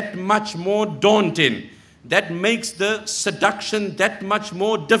challenge that much more daunting. That makes the seduction that much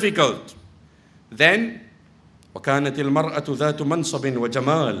more difficult. Then, وَكَانَتِ الْمَرْأَةُ ذَاتُ مَنْصَبٍ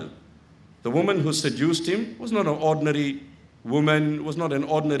وَجَمَالٍ. The woman who seduced him was not an ordinary woman, was not an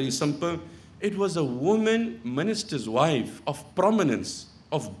ordinary simple. It was a woman, minister's wife, of prominence,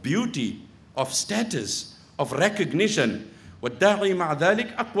 of beauty, of status, of recognition. وَالدَّاعِي مَعَ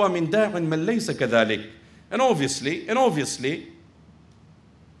ذَلِكَ أَقْوَى مِنْ دَاعٍ مَنْ لَيْسَ كَذَلِكَ. And obviously,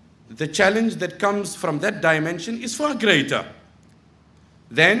 the challenge that comes from that dimension is far greater.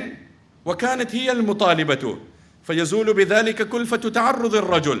 Then, وَكَانَتْ هِيَ الْمُطَالِبَةُ فَيَزُولُ بِذَلِكَ كُلْفَةُ تَعَرُّضِ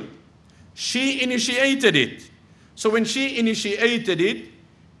الرَّجُلِ. She initiated it. So when she initiated it,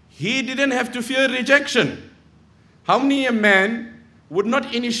 he didn't have to fear rejection. How many a man would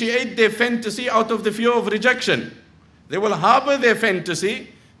not initiate their fantasy out of the fear of rejection? They will harbor their fantasy,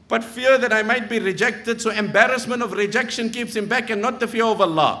 but fear that I might be rejected, so embarrassment of rejection keeps him back and not the fear of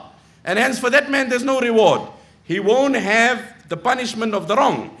Allah. And hence for that man there's no reward. He won't have the punishment of the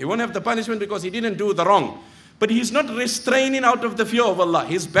wrong. He won't have the punishment because he didn't do the wrong. But he's not restraining out of the fear of Allah.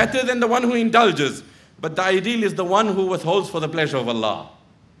 He's better than the one who indulges. But the ideal is the one who withholds for the pleasure of Allah.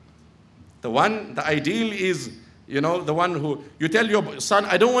 The ideal is, the one who, you tell your son,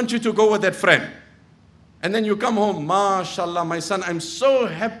 I don't want you to go with that friend. And then you come home, MashaAllah, my son, I'm so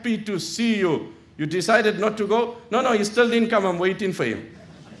happy to see you. You decided not to go? No, he still didn't come, I'm waiting for him.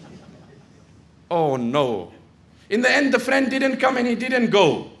 Oh no. In the end, the friend didn't come and he didn't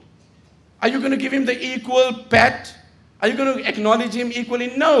go. Are you going to give him the equal pat? Are you going to acknowledge him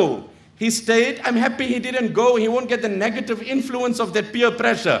equally? No. He stayed, I'm happy he didn't go, he won't get the negative influence of that peer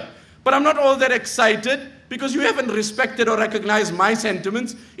pressure. But I'm not all that excited, because you haven't respected or recognized my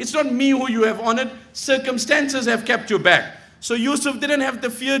sentiments. It's not me who you have honored. Circumstances have kept you back. So Yusuf didn't have the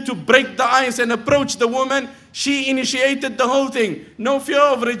fear to break the ice and approach the woman. She initiated the whole thing. No fear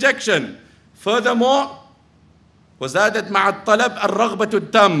of rejection. Furthermore, وزادت مع الطلب الرغبة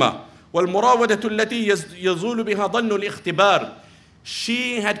التامة والمراودة التي يزول بها ظن الاختبار.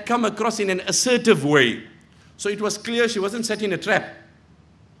 She had come across in an assertive way. So it was clear she wasn't setting a trap.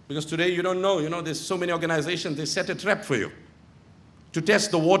 Because today you don't know, there's so many organizations, they set a trap for you to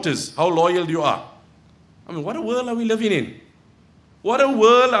test the waters, how loyal you are. I mean, what a world are we living in? What a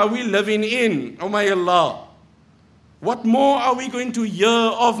world are we living in, oh my Allah. What more are we going to hear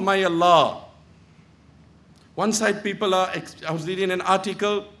of, my Allah? One side I was reading an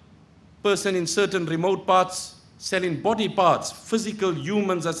article, person in certain remote parts selling body parts, physical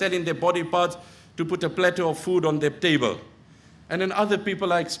humans are selling their body parts to put a platter of food on their table. And then other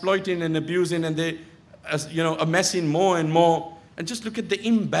people are exploiting and abusing, and they, amassing more and more. And just look at the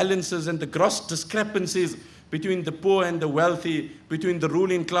imbalances and the gross discrepancies between the poor and the wealthy, between the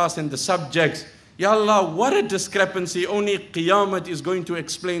ruling class and the subjects. Ya Allah, what a discrepancy. Only Qiyamah is going to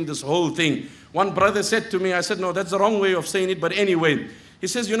explain this whole thing. One brother said to me, I said, no, that's the wrong way of saying it, but anyway. He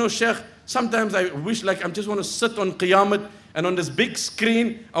says, Sheikh, sometimes I wish I just want to sit on Qiyamah, and on this big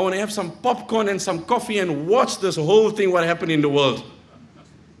screen, I want to have some popcorn and some coffee and watch this whole thing, what happened in the world.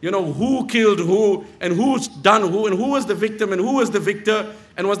 Who killed who, and who's done who, and who was the victim, and who was the victor,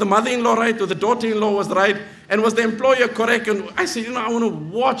 and was the mother-in-law right, or the daughter-in-law was right, and was the employer correct? And I said, I want to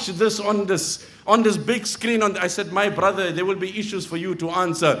watch this on this big screen. I said, my brother, there will be issues for you to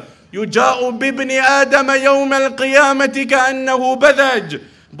answer. يُجَاءُ بِابْنِ آدَمَ يَوْمَ الْقِيَامَةِ كَأَنَّهُ بَذَجٌ.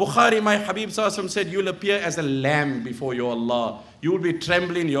 Bukhari, my Habib Sallallahu said, you'll appear as a lamb before your Allah. You will be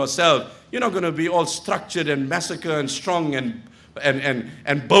trembling yourself. You're not going to be all structured and massacre and strong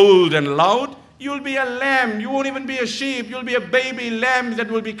and bold and loud. You'll be a lamb. You won't even be a sheep. You'll be a baby lamb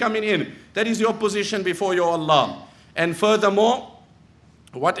that will be coming in. That is your position before your Allah. And furthermore,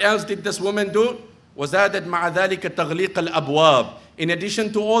 what else did this woman do? وَزَادَتْ مَعَ ذَلِكَ تَغْلِيقَ الْأَبْوَابِ. In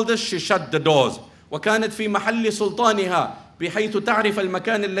addition to all this, she shut the doors. وَكَانَتْ فِي مَحَلِّ سُلْطَانِهَا بحيث تعرف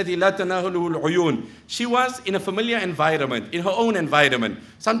المكان الذي لا تناهله العيون. She was in a familiar environment, in her own environment.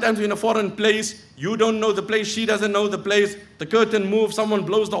 Sometimes in a foreign place, you don't know the place, she doesn't know the place. The curtain moves, someone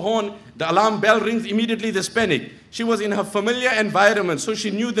blows the horn, the alarm bell rings, immediately there's panic. She was in her familiar environment, so she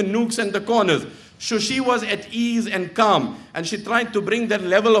knew the nooks and the corners. So she was at ease and calm, and she tried to bring that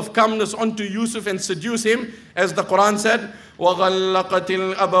level of calmness onto Yusuf and seduce him, as the Quran said,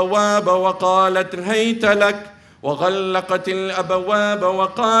 وَغَلَّقَتِ الْأَبْوَابَ وَقَالَتْ هَيْتَ لَكَ وَغَلَّقَتِ الْأَبْوَابَ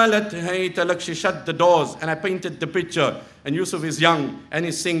وَقَالَتْ هَيْتَ لَكَ. She shut the doors, and I painted the picture. And Yusuf is young, and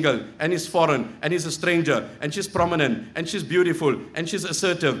he's single, and he's foreign, and he's a stranger, and she's prominent, and she's beautiful, and she's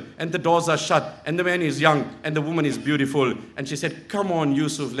assertive, and the doors are shut, and the man is young, and the woman is beautiful. And she said, come on,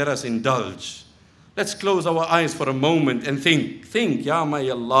 Yusuf, let us indulge. Let's close our eyes for a moment and think, Ya my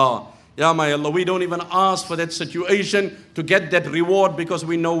Allah, Ya my Allah. We don't even ask for that situation to get that reward because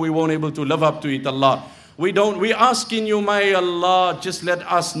we know we won't be able to live up to it, Allah. We're asking you, my Allah, just let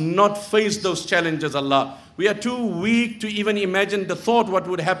us not face those challenges, Allah. We are too weak to even imagine the thought what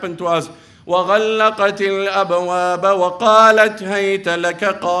would happen to us. وَغَلَّقَتِ الْأَبْوَابَ وَقَالَتْ هَيْتَ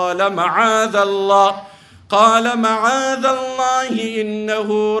لَكَ قَالَ مَعَاذَ اللَّهِ قَالَ مَعَاذَ اللَّهِ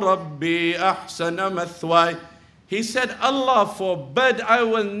إِنَّهُ رَبِّي أَحْسَنَ مَثْوَايَ. He said, Allah forbid, I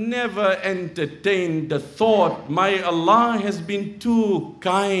will never entertain the thought. My Allah has been too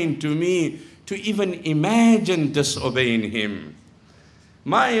kind to me to even imagine disobeying Him.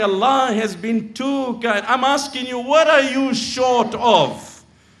 My Allah has been too kind. I'm asking you, what are you short of?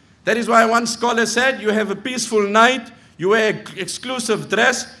 That is why one scholar said, you have a peaceful night, you wear exclusive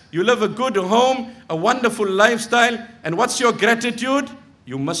dress, you live a good home, a wonderful lifestyle, and what's your gratitude?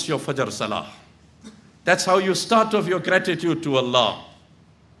 You miss your Fajr Salah. That's how you start off your gratitude to Allah.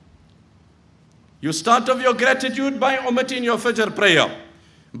 You start off your gratitude by omitting your Fajr prayer.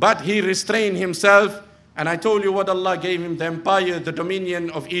 But he restrained himself, and I told you what Allah gave him, the empire, the dominion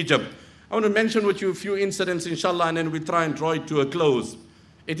of Egypt. I want to mention with you a few incidents, inshallah, and then we try and draw it to a close.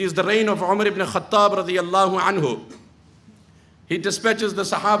 It is the reign of Umar ibn Khattab radiyallahu anhu. He dispatches the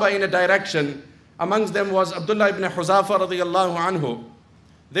Sahaba in a direction. Amongst them was Abdullah ibn Huzafa radiyallahu anhu.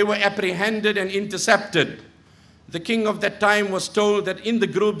 They were apprehended and intercepted. The king of that time was told that in the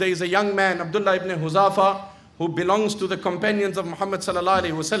group there is a young man, Abdullah ibn Huzafa, who belongs to the companions of Muhammad sallallahu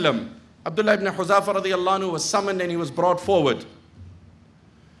alaihi wasallam. Abdullah ibn Huzafa radiyallahu anhu was summoned and he was brought forward.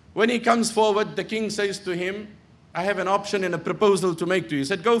 When he comes forward, the king says to him, I have an option and a proposal to make to you. He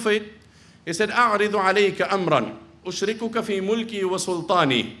said, go for it. He said, أَعْرِضُ عَلَيْكَ أَمْرًا أُشْرِكُكَ فِي مُلْكِي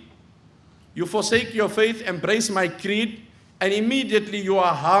وَسُلْطَانِي. You forsake your faith, embrace my creed, and immediately you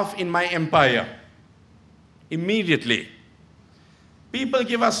are half in my empire. Immediately. People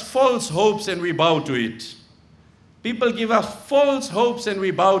give us false hopes and we bow to it. People give us false hopes and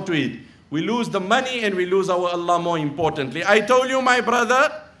we bow to it. We lose the money and we lose our Allah more importantly. I told you, my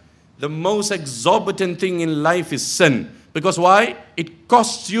brother, the most exorbitant thing in life is sin. Because why? It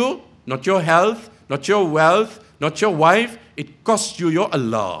costs you not your health, not your wealth, not your wife. It costs you your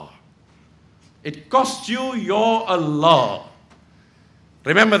Allah. It costs you your Allah.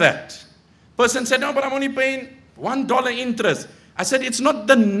 Remember that. Person said, no, but I'm only paying $1 interest. I said, it's not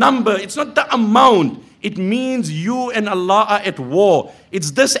the number, it's not the amount. It means you and Allah are at war. It's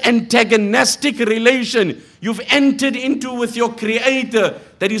this antagonistic relation you've entered into with your Creator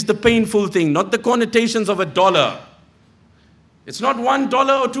that is the painful thing, not the connotations of $1. It's not $1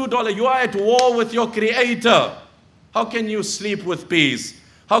 or $2. You are at war with your Creator. How can you sleep with peace?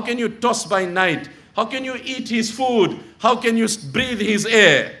 How can you toss by night? How can you eat His food? How can you breathe His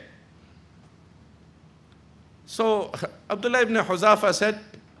air? So Abdullah ibn Huzafa said,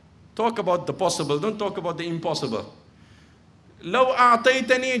 talk about the possible, don't talk about the impossible. لو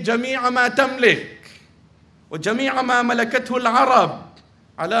أعطيتني جميع ما تملك وجميع ما ملكته العرب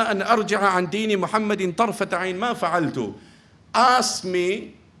على أن أرجع عن دين محمد طرفة عين ما فعلت. Ask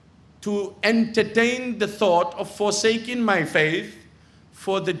me to entertain the thought of forsaking my faith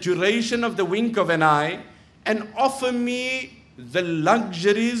for the duration of the wink of an eye and offer me the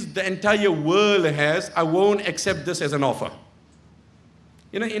luxuries the entire world has. I won't accept this as an offer.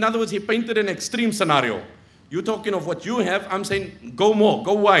 You know, in other words, he painted an extreme scenario. You're talking of what you have. I'm saying go more,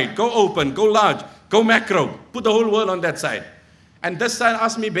 go wide, go open, go large, go macro. Put the whole world on that side. And this side,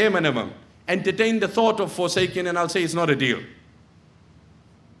 ask me bare minimum. Entertain the thought of forsaking, and I'll say it's not a deal.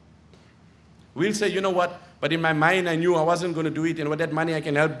 We'll say, you know what, but in my mind I knew I wasn't going to do it, and with that money I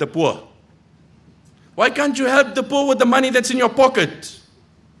can help the poor. Why can't you help the poor with the money that's in your pocket?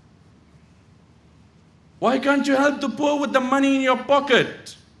 Why can't you help the poor with the money in your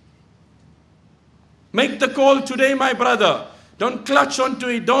pocket? Make the call today, my brother. Don't clutch onto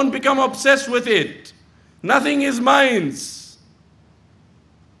it. Don't become obsessed with it. Nothing is mine.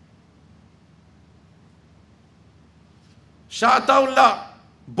 Sha'ataullah,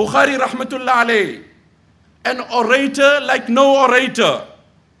 Bukhari rahmatullah alayh, an orator like no orator,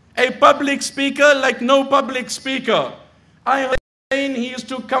 a public speaker like no public speaker. I heard he used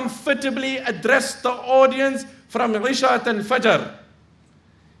to comfortably address the audience from Isha till Fajr.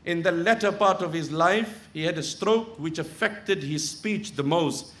 In the latter part of his life, he had a stroke which affected his speech the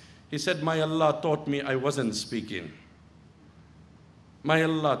most. He said, my Allah taught me I wasn't speaking. My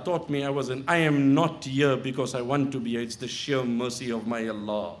Allah taught me I am not here because I want to be here. It's the sheer mercy of my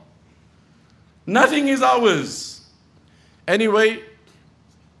Allah. Nothing is ours. Anyway,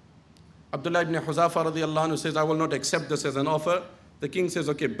 Abdullah ibn Huzafa radiallahu anhu says, I will not accept this as an offer. The king says,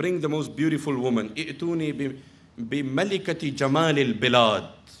 okay, bring the most beautiful woman. I'tuni bi malikati jamalil bilad.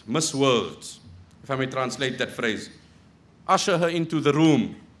 Miss World, if I may translate that phrase. Usher her into the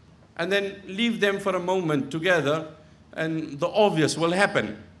room and then leave them for a moment together, and the obvious will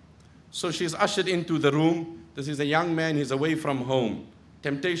happen. So she's ushered into the room. This is a young man, he's away from home.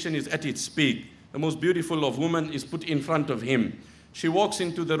 Temptation is at its peak. The most beautiful of women is put in front of him. She walks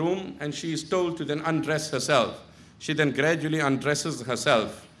into the room and she is told to then undress herself. She then gradually undresses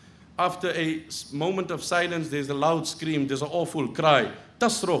herself. After a moment of silence, there's a loud scream, there's an awful cry.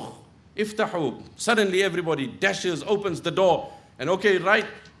 Tasrukh, iftahu. Suddenly everybody dashes, opens the door. And okay, right,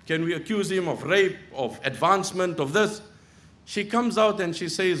 can we accuse him of rape, of advancement, of this? She comes out and she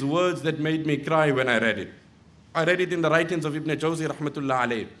says words that made me cry when I read it. I read it in the writings of Ibn Jawzi rahmatullah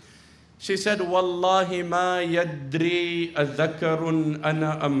alayh. She said, Wallahi ma yadri adhakarun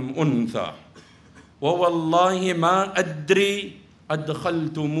ana am untha. Wa wallahi ma adri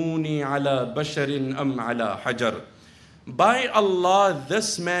adkhaltumuni ala basharin am ala hajar. By Allah,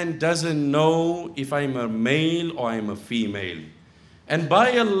 this man doesn't know if I'm a male or I'm a female. And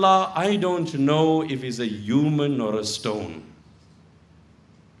by Allah, I don't know if he's a human or a stone.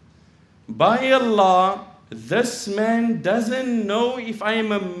 By Allah, this man doesn't know if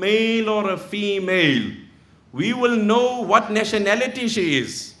I'm a male or a female. We will know what nationality she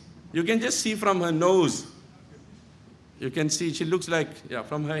is. You can just see from her nose. You can see she looks like,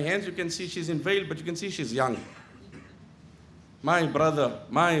 from her hands you can see she's in veil, but you can see she's young. My brother,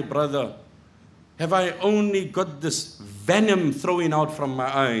 have I only got this venom throwing out from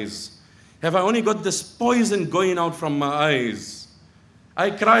my eyes? Have I only got this poison going out from my eyes? I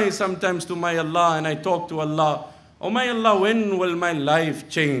cry sometimes to my Allah and I talk to Allah. Oh my Allah, when will my life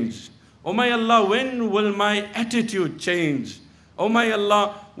change? Oh my Allah, when will my attitude change? Oh my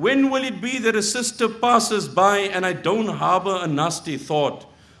Allah, when will it be that a sister passes by and I don't harbor a nasty thought?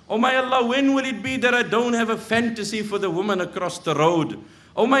 Oh my Allah, when will it be that I don't have a fantasy for the woman across the road?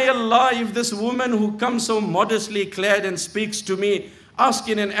 Oh my Allah, if this woman who comes so modestly clad and speaks to me,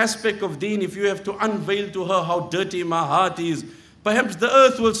 asking an aspect of deen, if you have to unveil to her how dirty my heart is, perhaps the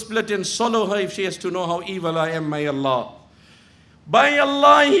earth will split and swallow her if she has to know how evil I am, my Allah. By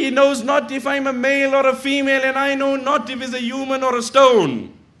Allah, He knows not if I'm a male or a female, and I know not if he's a human or a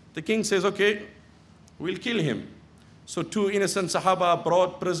stone. The king says, okay, we'll kill him. So two innocent Sahaba are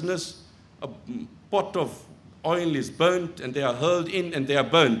brought prisoners. A pot of oil is burnt, and they are hurled in, and they are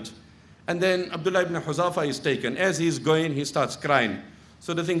burnt. And then Abdullah ibn Huzafa is taken. As he's going, he starts crying.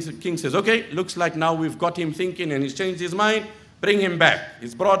 So the king says, okay, looks like now we've got him thinking, and he's changed his mind. Bring him back.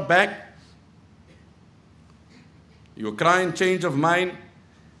 He's brought back. You're crying, change of mind.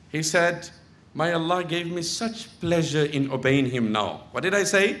 He said, my Allah gave me such pleasure in obeying Him now. What did I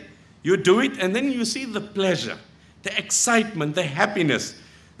say? You do it, and then you see the pleasure, the excitement, the happiness.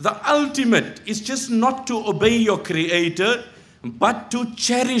 The ultimate is just not to obey your Creator, but to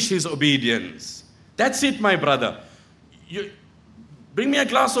cherish His obedience. That's it, my brother. You bring me a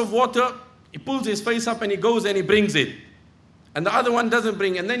glass of water. He pulls his face up and he goes and he brings it. And the other one doesn't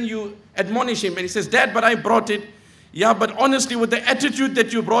bring. And then you admonish him and he says, Dad, but I brought it. Yeah, but honestly, with the attitude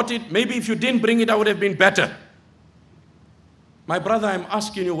that you brought it, maybe if you didn't bring it, I would have been better. My brother, I'm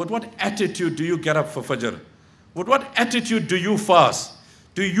asking you, with what attitude do you get up for Fajr? With what attitude do you fast?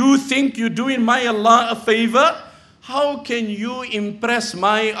 Do you think you're doing my Allah a favor? how can you impress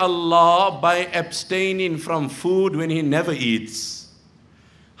my Allah by abstaining from food when He never eats?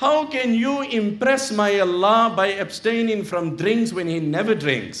 How can you impress my Allah by abstaining from drinks when He never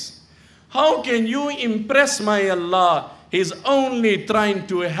drinks? How can you impress my Allah? He's only trying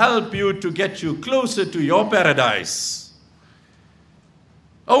to help you to get you closer to your paradise.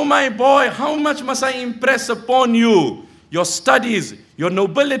 Oh my boy, how much must I impress upon you? Your studies, your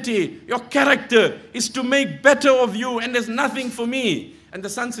nobility, your character is to make better of you, and there's nothing for me. And the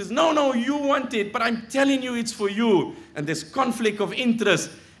son says, no, you want it, but I'm telling you it's for you. And there's conflict of interest.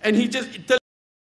 And he just